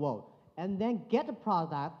everywhere in the world, and then get the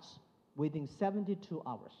products within 72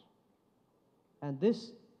 hours. And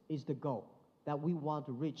this is the goal that we want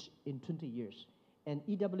to reach in 20 years. And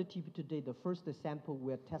EWTP today, the first sample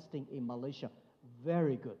we're testing in Malaysia,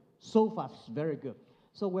 very good. So far, very good.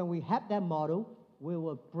 So when we have that model, we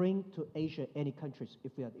will bring to Asia any countries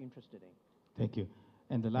if we are interested in. Thank you.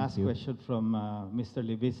 And the last question from Mr.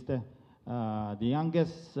 Liviste. The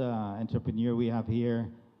youngest entrepreneur we have here,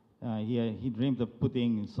 he dreamed of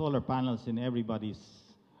putting solar panels in everybody's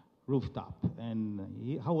rooftop.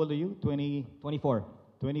 And how old are you? 24.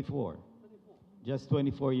 24. Just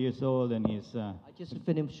 24 years old, and he's... I just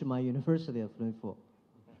finished my university at 24.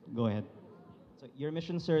 Go ahead. So your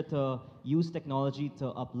mission, sir, to use technology to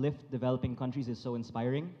uplift developing countries is so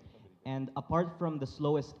inspiring. And apart from the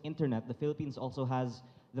slowest internet, the Philippines also has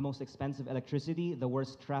the most expensive electricity, the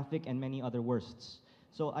worst traffic, and many other worsts.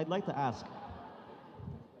 So I'd like to ask,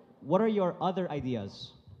 what are your other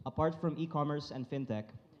ideas, apart from e-commerce and fintech,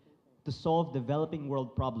 to solve developing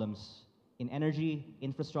world problems in energy,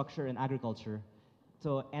 infrastructure, and agriculture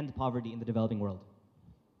to end poverty in the developing world?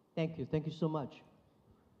 Thank you. Thank you so much.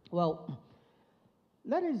 Well,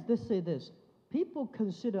 let us just say this. People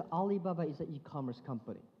consider Alibaba is an e-commerce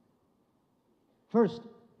company. First,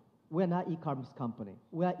 we're not e-commerce company.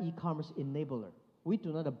 We are e-commerce enabler. We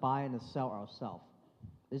do not buy and sell ourselves.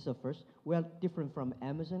 This is the first. We are different from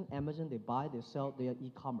Amazon. Amazon, they buy, they sell, they are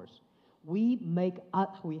e-commerce. We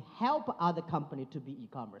help other company to be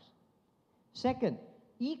e-commerce. Second,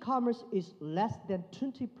 e-commerce is less than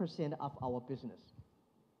 20% of our business.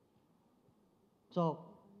 So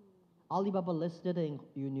Alibaba listed in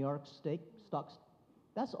New York State stocks,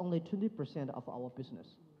 that's only 20% of our business.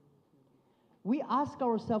 We ask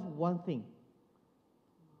ourselves one thing.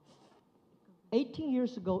 18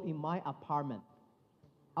 years ago in my apartment,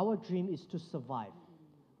 our dream is to survive.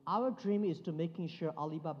 Our dream is to making sure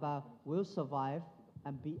Alibaba will survive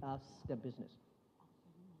and be us the business.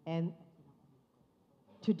 And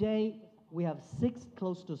today, we have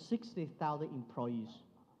close to 60,000 employees.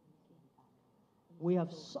 We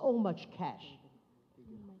have so much cash.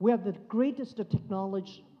 We have the greatest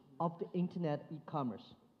technology of the internet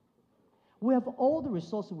e-commerce. We have all the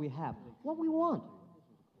resources we have. What we want?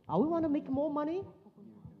 We want to make more money?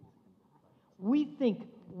 We think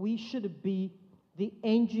we should be the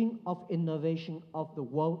engine of innovation of the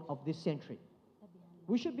world of this century.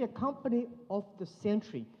 We should be a company of the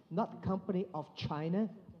century, not a company of China,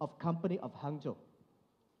 of company of Hangzhou.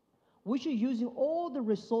 We should using all the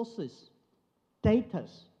resources, data,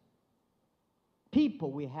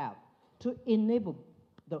 people we have to enable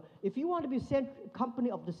if you want to be company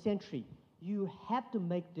of the century, you have to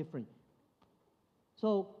make different.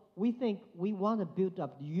 So we think we want to build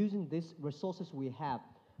up using these resources we have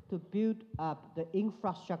to build up the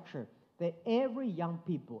infrastructure that every young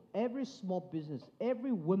people, every small business,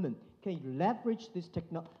 every woman can leverage this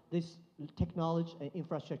technology and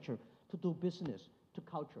infrastructure to do business, to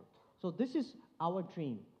culture. So this is our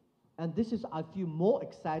dream. And this is, I feel more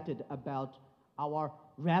excited about our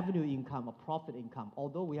revenue income or profit income.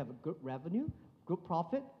 Although we have a good revenue, good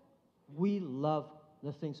profit, we love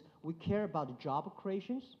the things. We care about the job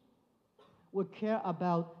creations. We care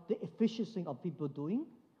about the efficiency of people doing.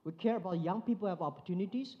 We care about young people have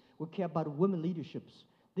opportunities. We care about women leaderships.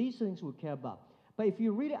 These things we care about. But if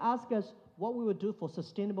you really ask us what we would do for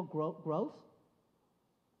sustainable growth,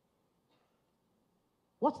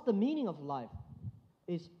 what's the meaning of life?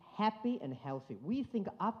 Is happy and healthy. We think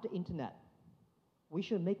after internet, we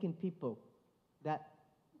should making people that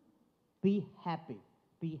be happy,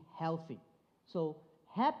 be healthy. So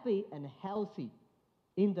happy and healthy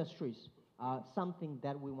industries are something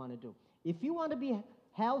that we want to do. If you want to be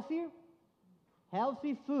healthier,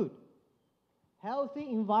 healthy food, healthy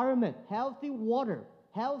environment, healthy water,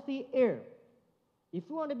 healthy air. If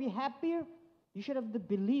you want to be happier, you should have the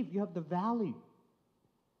belief, you have the value,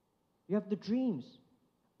 you have the dreams.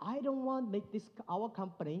 I don't want to make our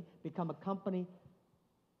company become a company,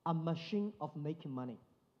 a machine of making money.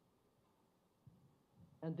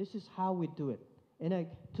 And this is how we do it. And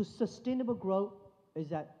to sustainable growth is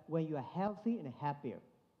that when you are healthy and happier,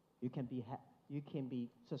 you can be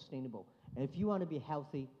sustainable. And if you want to be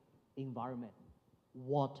healthy, environment,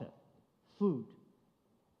 water, food,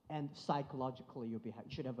 and psychologically you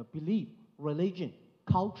should have a belief, religion,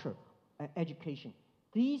 culture, and education.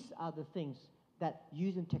 These are the things that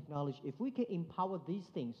using technology, if we can empower these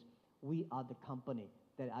things, we are the company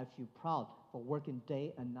that I feel proud for working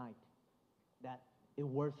day and night, that it's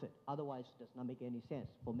worth it. Otherwise, it does not make any sense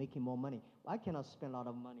for making more money. I cannot spend a lot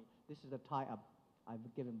of money. This is the tie-up I've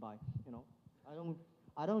given by,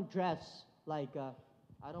 I don't dress like,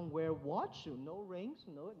 I don't wear watch, no rings,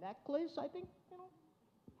 no necklace. I think,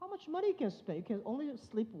 how much money you can spend? You can only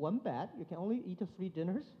sleep one bed. You can only eat 3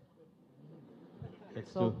 dinners.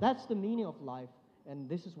 So that's the meaning of life, and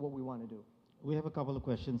this is what we want to do. We have a couple of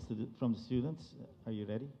questions from the students. Are you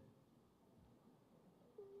ready?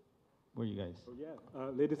 Where are you guys?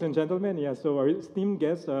 So, ladies and gentlemen, so our esteemed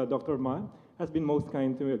guest, Dr. Ma, has been most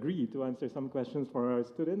kind to agree to answer some questions for our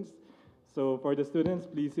students. So for the students,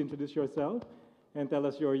 please introduce yourself and tell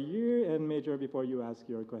us your year and major before you ask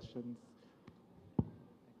your questions.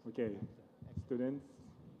 Okay, students.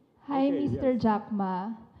 Hi, Okay, Mr. yes. Jack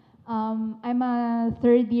Ma. I'm a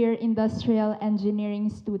third-year industrial engineering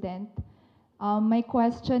student. My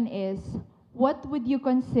question is, what would you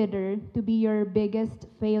consider to be your biggest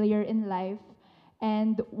failure in life?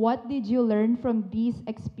 And what did you learn from these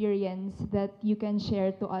experiences that you can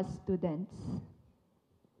share to us students?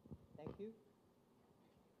 Thank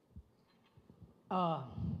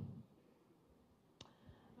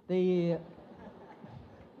you.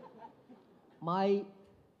 My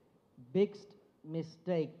biggest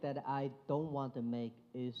mistake that I don't want to make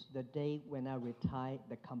is the day when I retire,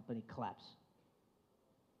 the company collapse.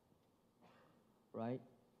 Right?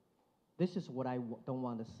 This is what I don't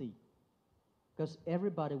want to see. Because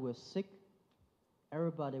everybody will sick,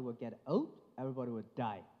 everybody will get old, everybody will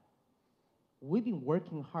die. We've been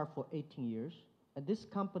working hard for 18 years, and this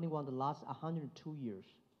company want to last 102 years.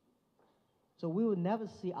 So we will never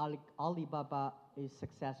see Alibaba is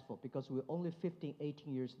successful because we're only 15,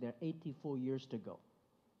 18 years there, 84 years to go.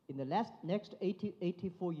 In the next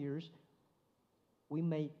 84 years, we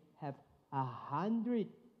may have 100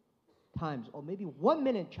 times or maybe 1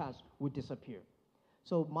 million chance we disappear.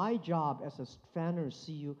 So my job as a founder and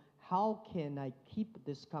CEO, how can I keep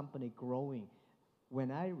this company growing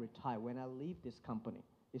when I retire, when I leave this company,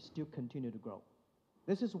 it still continue to grow.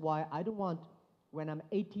 This is why I don't want, when I'm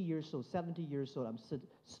 80 years old, 70 years old, I'm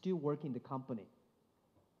still working the company.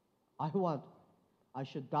 I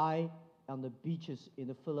should die on the beaches in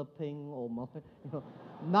the Philippines or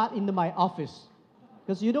not in my office.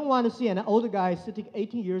 Because you don't want to see an older guy sitting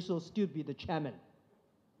 18 years old still be the chairman.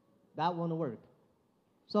 That won't work.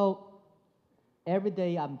 So every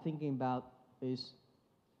day I'm thinking about is,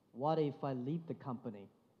 what if I leave the company?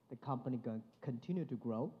 The company going to continue to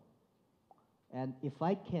grow. And if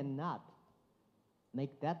I cannot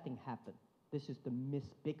make that thing happen, this is the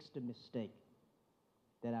biggest mistake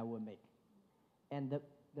that I will make. And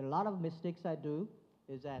the lot of mistakes I do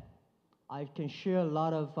is that I can share a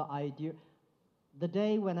lot of ideas. The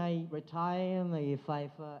day when I retire, if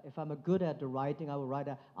I'm good at the writing, I will write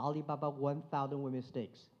Alibaba 1,000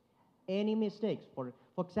 mistakes. Any mistakes? For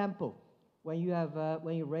example, when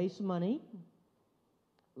you raise money,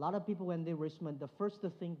 a lot of people when they raise money, the first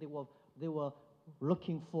thing they were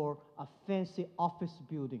looking for a fancy office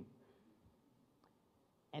building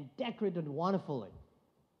and decorated wonderfully,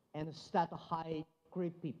 and start to hire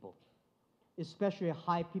great people, especially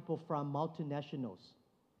hire people from multinationals.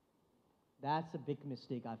 That's a big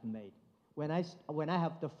mistake I've made. When I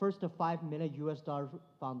have the first $5 million US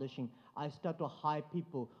foundation, I start to hire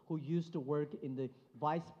people who used to work in the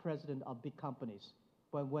vice president of big companies.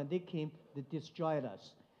 But when they came, they destroyed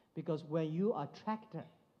us. Because when you are a tractor,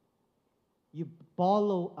 you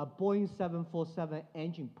borrow a Boeing 747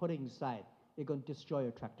 engine, put it inside, it's going to destroy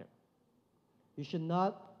your tractor. You should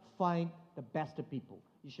not find the best people.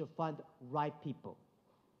 You should find the right people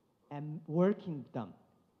and working them,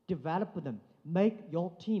 develop them, make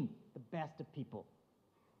your team the best people.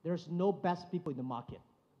 There's no best people in the market.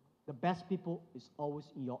 The best people is always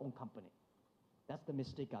in your own company. That's the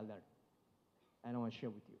mistake I learned, and I want to share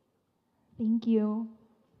with you. Thank you.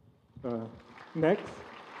 Next.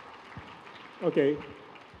 Okay.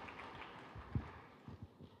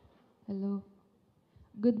 Hello.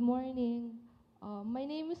 Good morning. My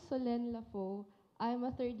name is Solen Lafo. I'm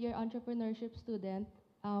a third-year entrepreneurship student.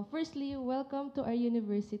 Firstly, welcome to our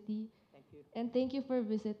university. Thank you. And thank you for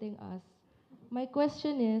visiting us. My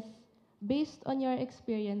question is, based on your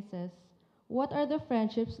experiences, what are the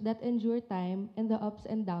friendships that endure time and the ups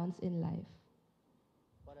and downs in life?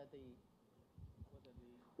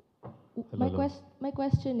 Hello. My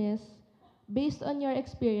question is, based on your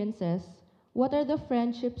experiences, what are the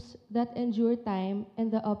friendships that endure time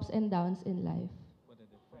and the ups and downs in life? What are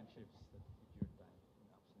the friendships that endure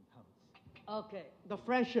time and ups and downs? Okay, the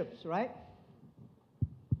friendships, right?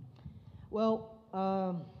 Well,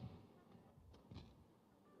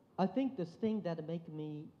 I think the thing that make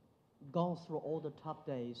me go through all the tough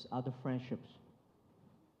days are the friendships.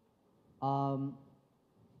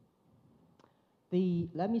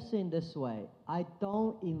 Let me say it this way, I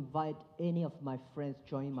don't invite any of my friends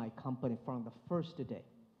join my company from the first day.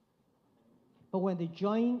 But when they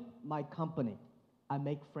join my company, I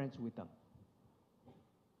make friends with them.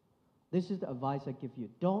 This is the advice I give you.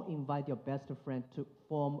 Don't invite your best friend to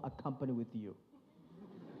form a company with you.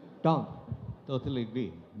 Don't. Totally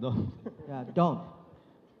agree. Don't. Yeah, don't.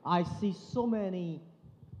 I see so many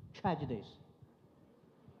tragedies.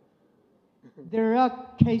 There are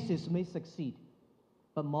cases may succeed,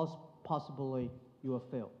 but most possibly you will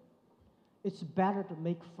fail. It's better to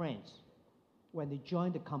make friends when they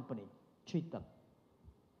join the company, treat them.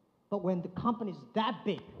 But when the company is that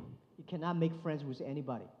big, you cannot make friends with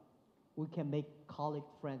anybody. We can make colleague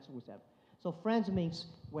friends with them. So friends means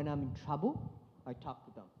when I'm in trouble, I talk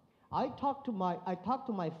to them. I talk to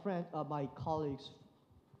my friend, my colleagues'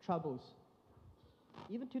 troubles.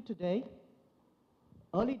 Even to today,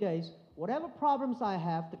 early days, whatever problems I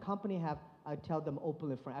have, the company have, I tell them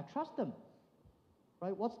openly, friend. I trust them,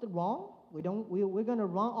 right? What's the wrong? We're going to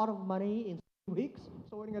run out of money in 6 weeks,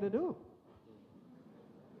 so what are you going to do?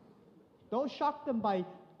 Don't shock them by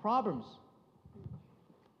problems.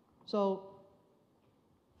 So,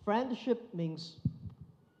 friendship means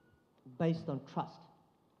based on trust.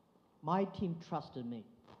 My team trusted me,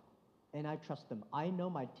 and I trust them. I know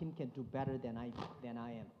my team can do better than I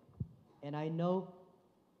am, and I know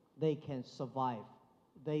they can survive.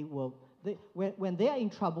 When they are in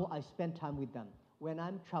trouble, I spend time with them. When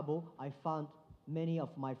I'm in trouble, I found many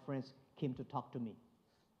of my friends came to talk to me.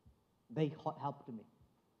 They helped me.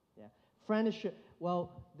 Yeah. Friendship,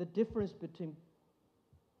 well, the difference between,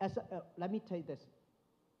 let me tell you this.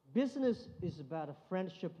 Business is about a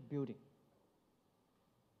friendship building.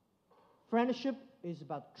 Friendship is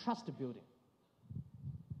about trust building.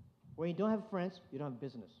 When you don't have friends, you don't have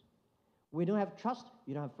business. When you don't have trust,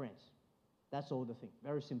 you don't have friends. That's all the thing.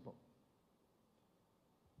 Very simple.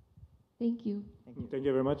 Thank you. Thank you. Thank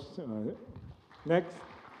you very much. Next,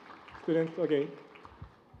 students, okay.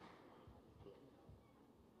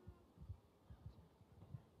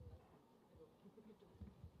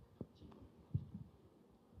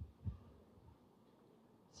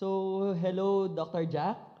 So, hello, Dr.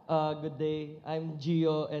 Jack. Good day. I'm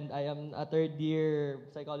Gio, and I am a third-year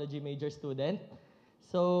psychology major student.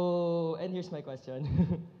 So, and here's my question.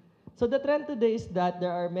 So, the trend today is that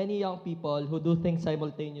there are many young people who do things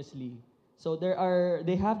simultaneously. So,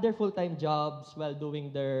 they have their full-time jobs while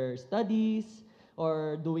doing their studies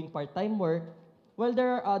or doing part-time work, while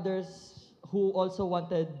there are others who also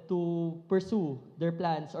wanted to pursue their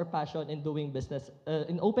plans or passion in doing business,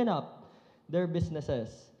 and open up their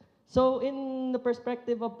businesses. So in the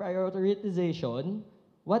perspective of prioritization,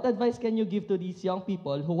 what advice can you give to these young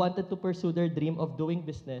people who wanted to pursue their dream of doing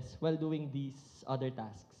business while doing these other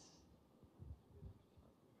tasks?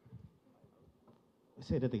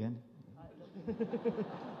 Say that again.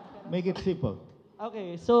 Make it simple.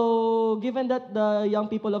 Okay, so given that the young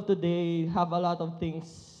people of today have a lot of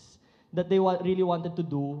things that they really wanted to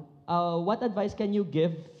do, what advice can you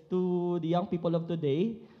give to the young people of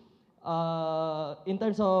today in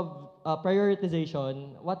terms of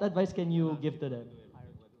prioritization, what advice can you give to them?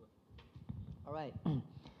 All right.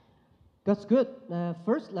 That's good.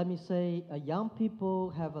 First, let me say, young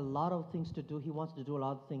people have a lot of things to do. He wants to do a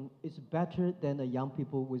lot of things. It's better than the young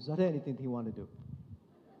people without anything he want to do.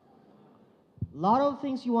 A lot of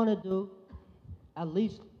things you want to do, at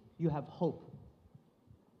least you have hope.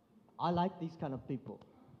 I like these kind of people.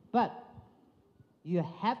 But you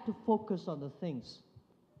have to focus on the things.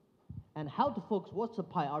 And how to focus, what's the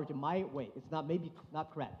priority? My way, it's not maybe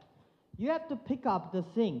not correct. You have to pick up the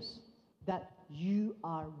things that you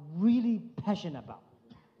are really passionate about.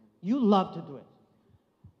 You love to do it.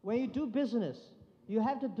 When you do business, you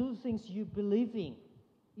have to do things you believe in.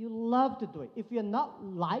 You love to do it. If you're not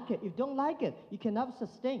like it, if you don't like it, you cannot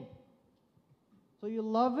sustain. So you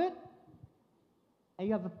love it, and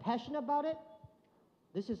you have a passion about it.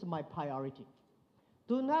 This is my priority.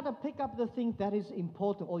 Do not pick up the thing that is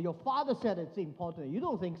important, or your father said it's important. You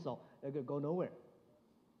don't think so. It could go nowhere.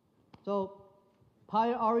 So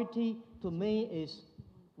priority to me is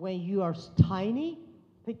when you are tiny,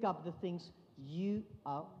 pick up the things you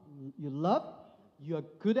love, you are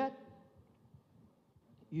good at.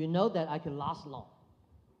 You know that I can last long.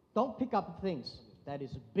 Don't pick up things that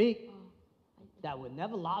is big, that will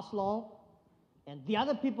never last long, and the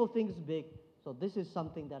other people think it's big. So this is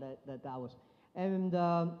something that I was. And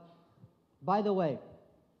by the way,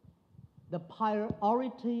 the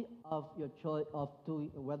priority of your choice of doing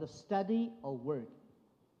whether study or work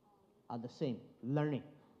are the same, learning.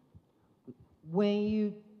 When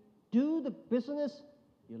you do the business,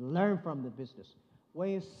 you learn from the business.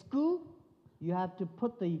 When you school, you have to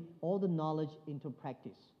put all the knowledge into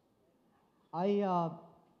practice. A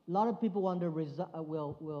lot of people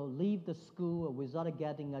will leave the school without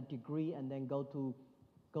getting a degree and then go to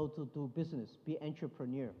do business, be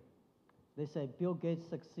entrepreneur. They say Bill Gates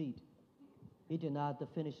succeed. He did not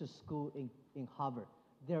finish his school in Harvard.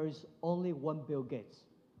 There is only one Bill Gates.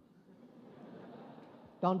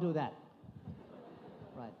 Don't do that.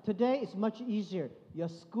 Right. Today it's much easier. Your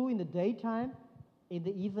school in the daytime, in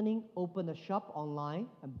the evening, open a shop online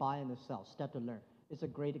and buy and sell. Start to learn. It's a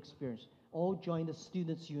great experience. All join the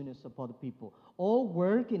students' union, support the people. All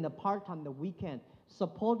work in the part-time, the weekend,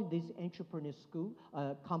 support these entrepreneur school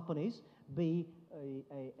companies. Be a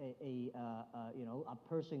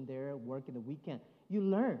person there working the weekend. You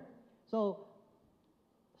learn. So,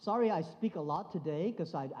 sorry I speak a lot today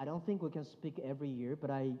because I don't think we can speak every year, but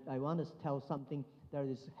I want to tell something that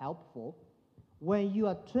is helpful. When you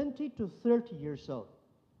are 20 to 30 years old,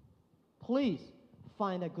 please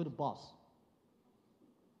find a good boss.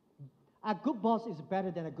 A good boss is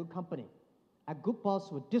better than a good company. A good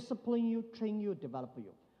boss will discipline you, train you, develop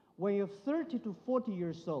you. When you're 30 to 40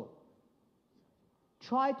 years old,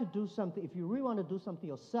 try to do something. If you really want to do something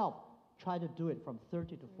yourself, try to do it from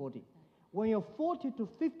 30 to 40. When you're 40 to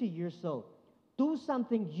 50 years old, do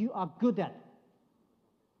something you are good at.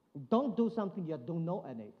 Don't do something you don't know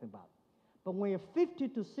anything about. But when you're 50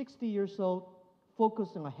 to 60 years old,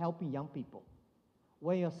 focus on helping young people.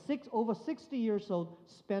 When you're over 60 years old,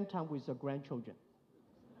 spend time with your grandchildren.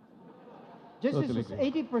 This Totally is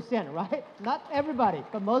agree. 80%, right? Not everybody,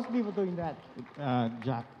 but most people doing that.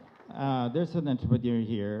 Jack, there's an entrepreneur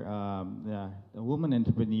here, a woman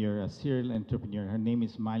entrepreneur, a serial entrepreneur. Her name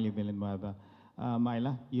is Miley Villanueva.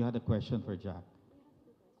 Myla, you had a question for Jack.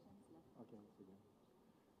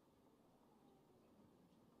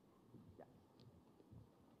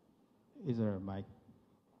 Is there a mic?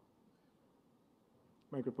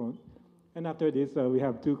 Microphone. And after this, we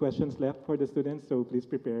have 2 questions left for the students, so please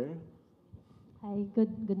prepare. Hi,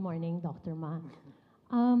 good morning, Dr. Ma.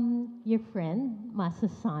 Your friend,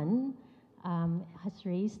 Masa's son, has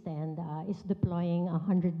raised and is deploying a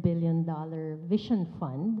 $100 billion vision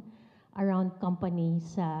fund around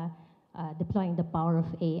companies deploying the power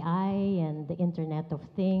of AI and the Internet of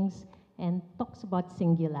Things, and talks about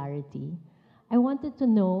singularity. I wanted to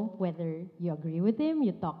know whether you agree with him,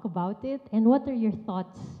 you talk about it, and what are your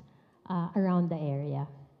thoughts around the area?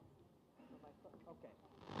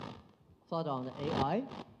 Thought on AI.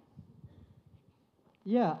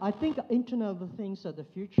 Yeah, I think Internet of Things are the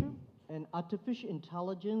future, and artificial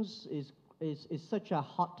intelligence is such a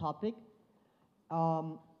hot topic.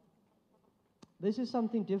 This is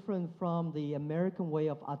something different from the American way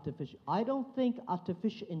of artificial. I don't think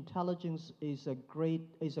artificial intelligence is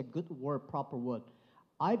a good word, proper word.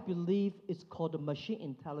 I believe it's called machine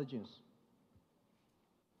intelligence.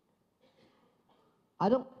 I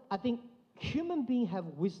think human beings have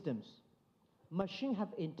wisdoms, machine have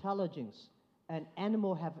intelligence, and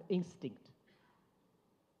animal have instinct.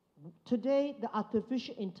 Today, the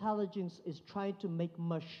artificial intelligence is trying to make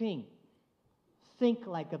machine think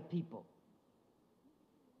like a people.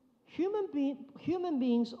 Human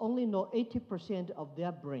beings only know 80% of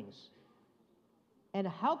their brains. And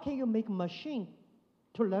how can you make a machine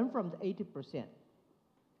to learn from the 80%?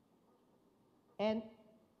 And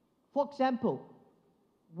for example,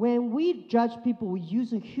 when we judge people, we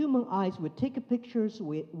use human eyes, we take pictures,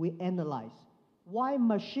 we analyze. Why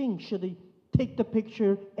machine should take the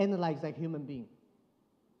picture, analyze like human being?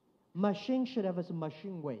 Machine should have a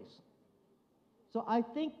machine ways. So I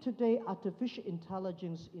think today artificial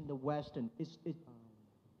intelligence in the Western it's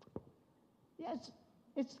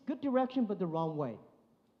good direction, but the wrong way.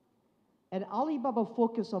 And Alibaba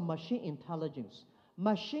focus on machine intelligence.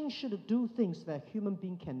 Machine should do things that human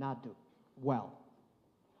being cannot do well.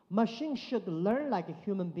 Machine should learn like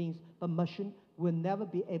human beings, but machine will never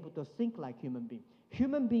be able to think like human beings.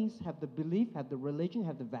 Human beings have the belief, have the religion,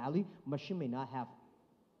 have the value. Machine may not have.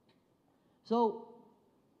 So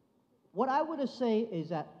what I would say is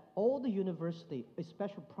that all the university,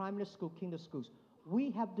 especially primary school, kinder schools,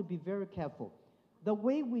 we have to be very careful. The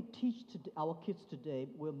way we teach our kids today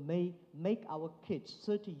will make our kids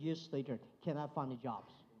 30 years later cannot find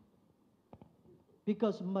jobs.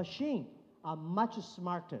 Because machines are much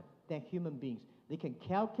smarter than human beings. They can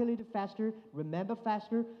calculate faster, remember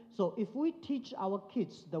faster. So if we teach our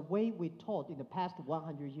kids the way we taught in the past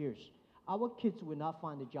 100 years, our kids will not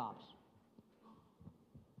find the jobs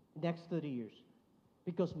next 30 years,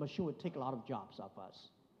 because machine will take a lot of jobs of us.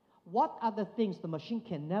 What are the things the machine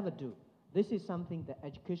can never do? This is something the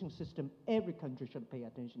education system, every country should pay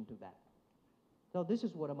attention to that. So this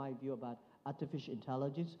is what my view about artificial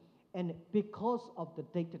intelligence. And because of the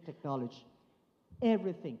data technology,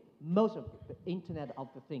 everything, most of the Internet of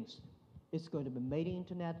the things, is going to be made in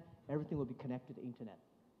Internet. Everything will be connected to the Internet.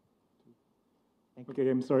 Thank you. Okay,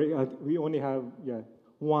 I'm sorry. We only have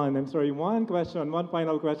one question, one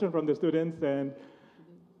final question from the students, and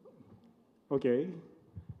okay.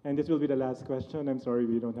 And this will be the last question. I'm sorry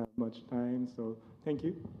we don't have much time, so thank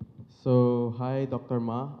you. So, hi, Dr.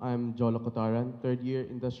 Ma. I'm Jolo Kotaran, third year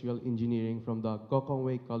industrial engineering from the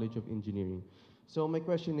Gokongwei College of Engineering. So my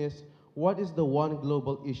question is, what is the one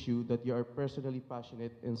global issue that you are personally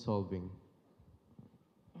passionate in solving?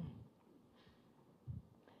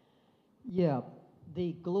 Yeah,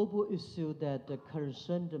 the global issue that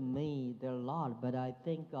concerned me, there are a lot, but I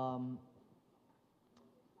think,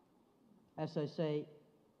 as I say,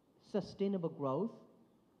 sustainable growth,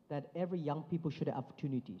 that every young people should have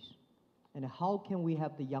opportunities. And how can we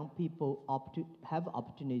have the young people have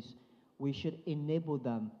opportunities? We should enable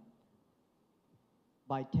them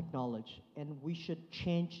by technology, and we should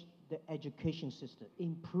change the education system,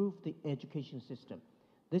 improve the education system.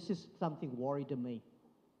 This is something worried me.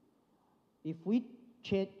 If we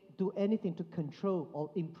do anything to control or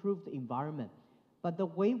improve the environment, but the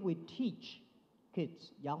way we teach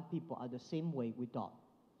kids, young people, are the same way we taught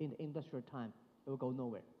in the industrial time, it will go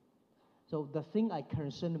nowhere. So the thing I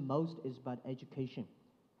concern most is about education.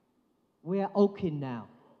 We are okay now.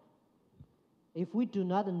 If we do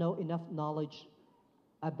not know enough knowledge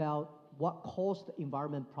about what caused the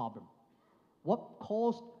environment problem, what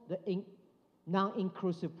caused the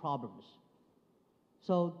non-inclusive problems.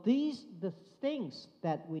 So the things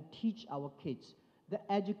that we teach our kids, the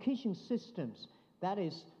education systems, that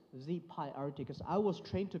is the priority, because I was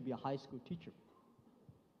trained to be a high school teacher.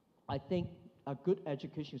 I think a good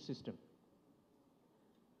education system.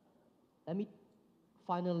 Let me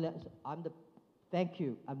finally, thank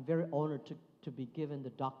you. I'm very honored to be given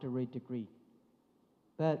the doctorate degree.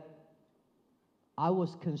 But I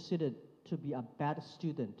was considered to be a bad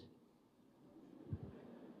student.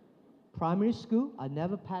 Primary school, I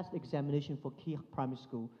never passed examination for key primary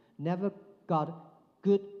school, never got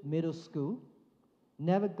good middle school,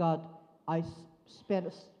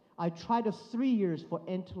 I tried 3 years for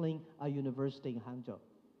entering a university in Hangzhou.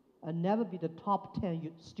 I never be the top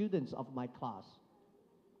 10 students of my class.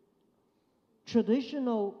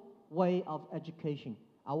 Traditional way of education,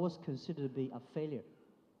 I was considered to be a failure,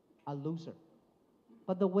 a loser.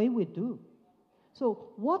 But the way we do.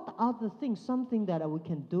 So what are the things, something that we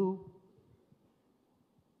can do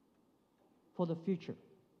for the future?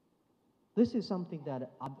 This is something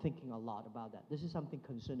that I'm thinking a lot about that. This is something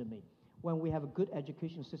concerning me. When we have a good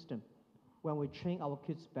education system, when we train our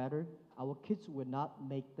kids better, our kids will not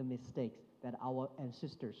make the mistakes that our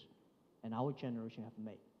ancestors and our generation have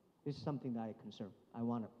made. This is something that I concern. I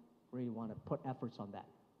really want to put efforts on that.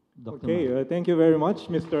 Okay, thank you very much,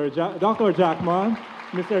 Dr. Jack Ma,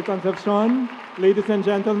 Mr. Concepcion. Ladies and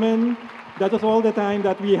gentlemen, that was all the time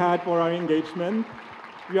that we had for our engagement.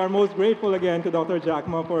 We are most grateful again to Dr. Jack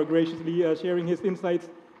Ma for graciously sharing his insights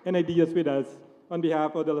and ideas with us. On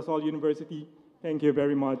behalf of De La Salle University, Thank you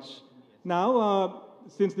very much. Now,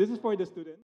 since this is for the students,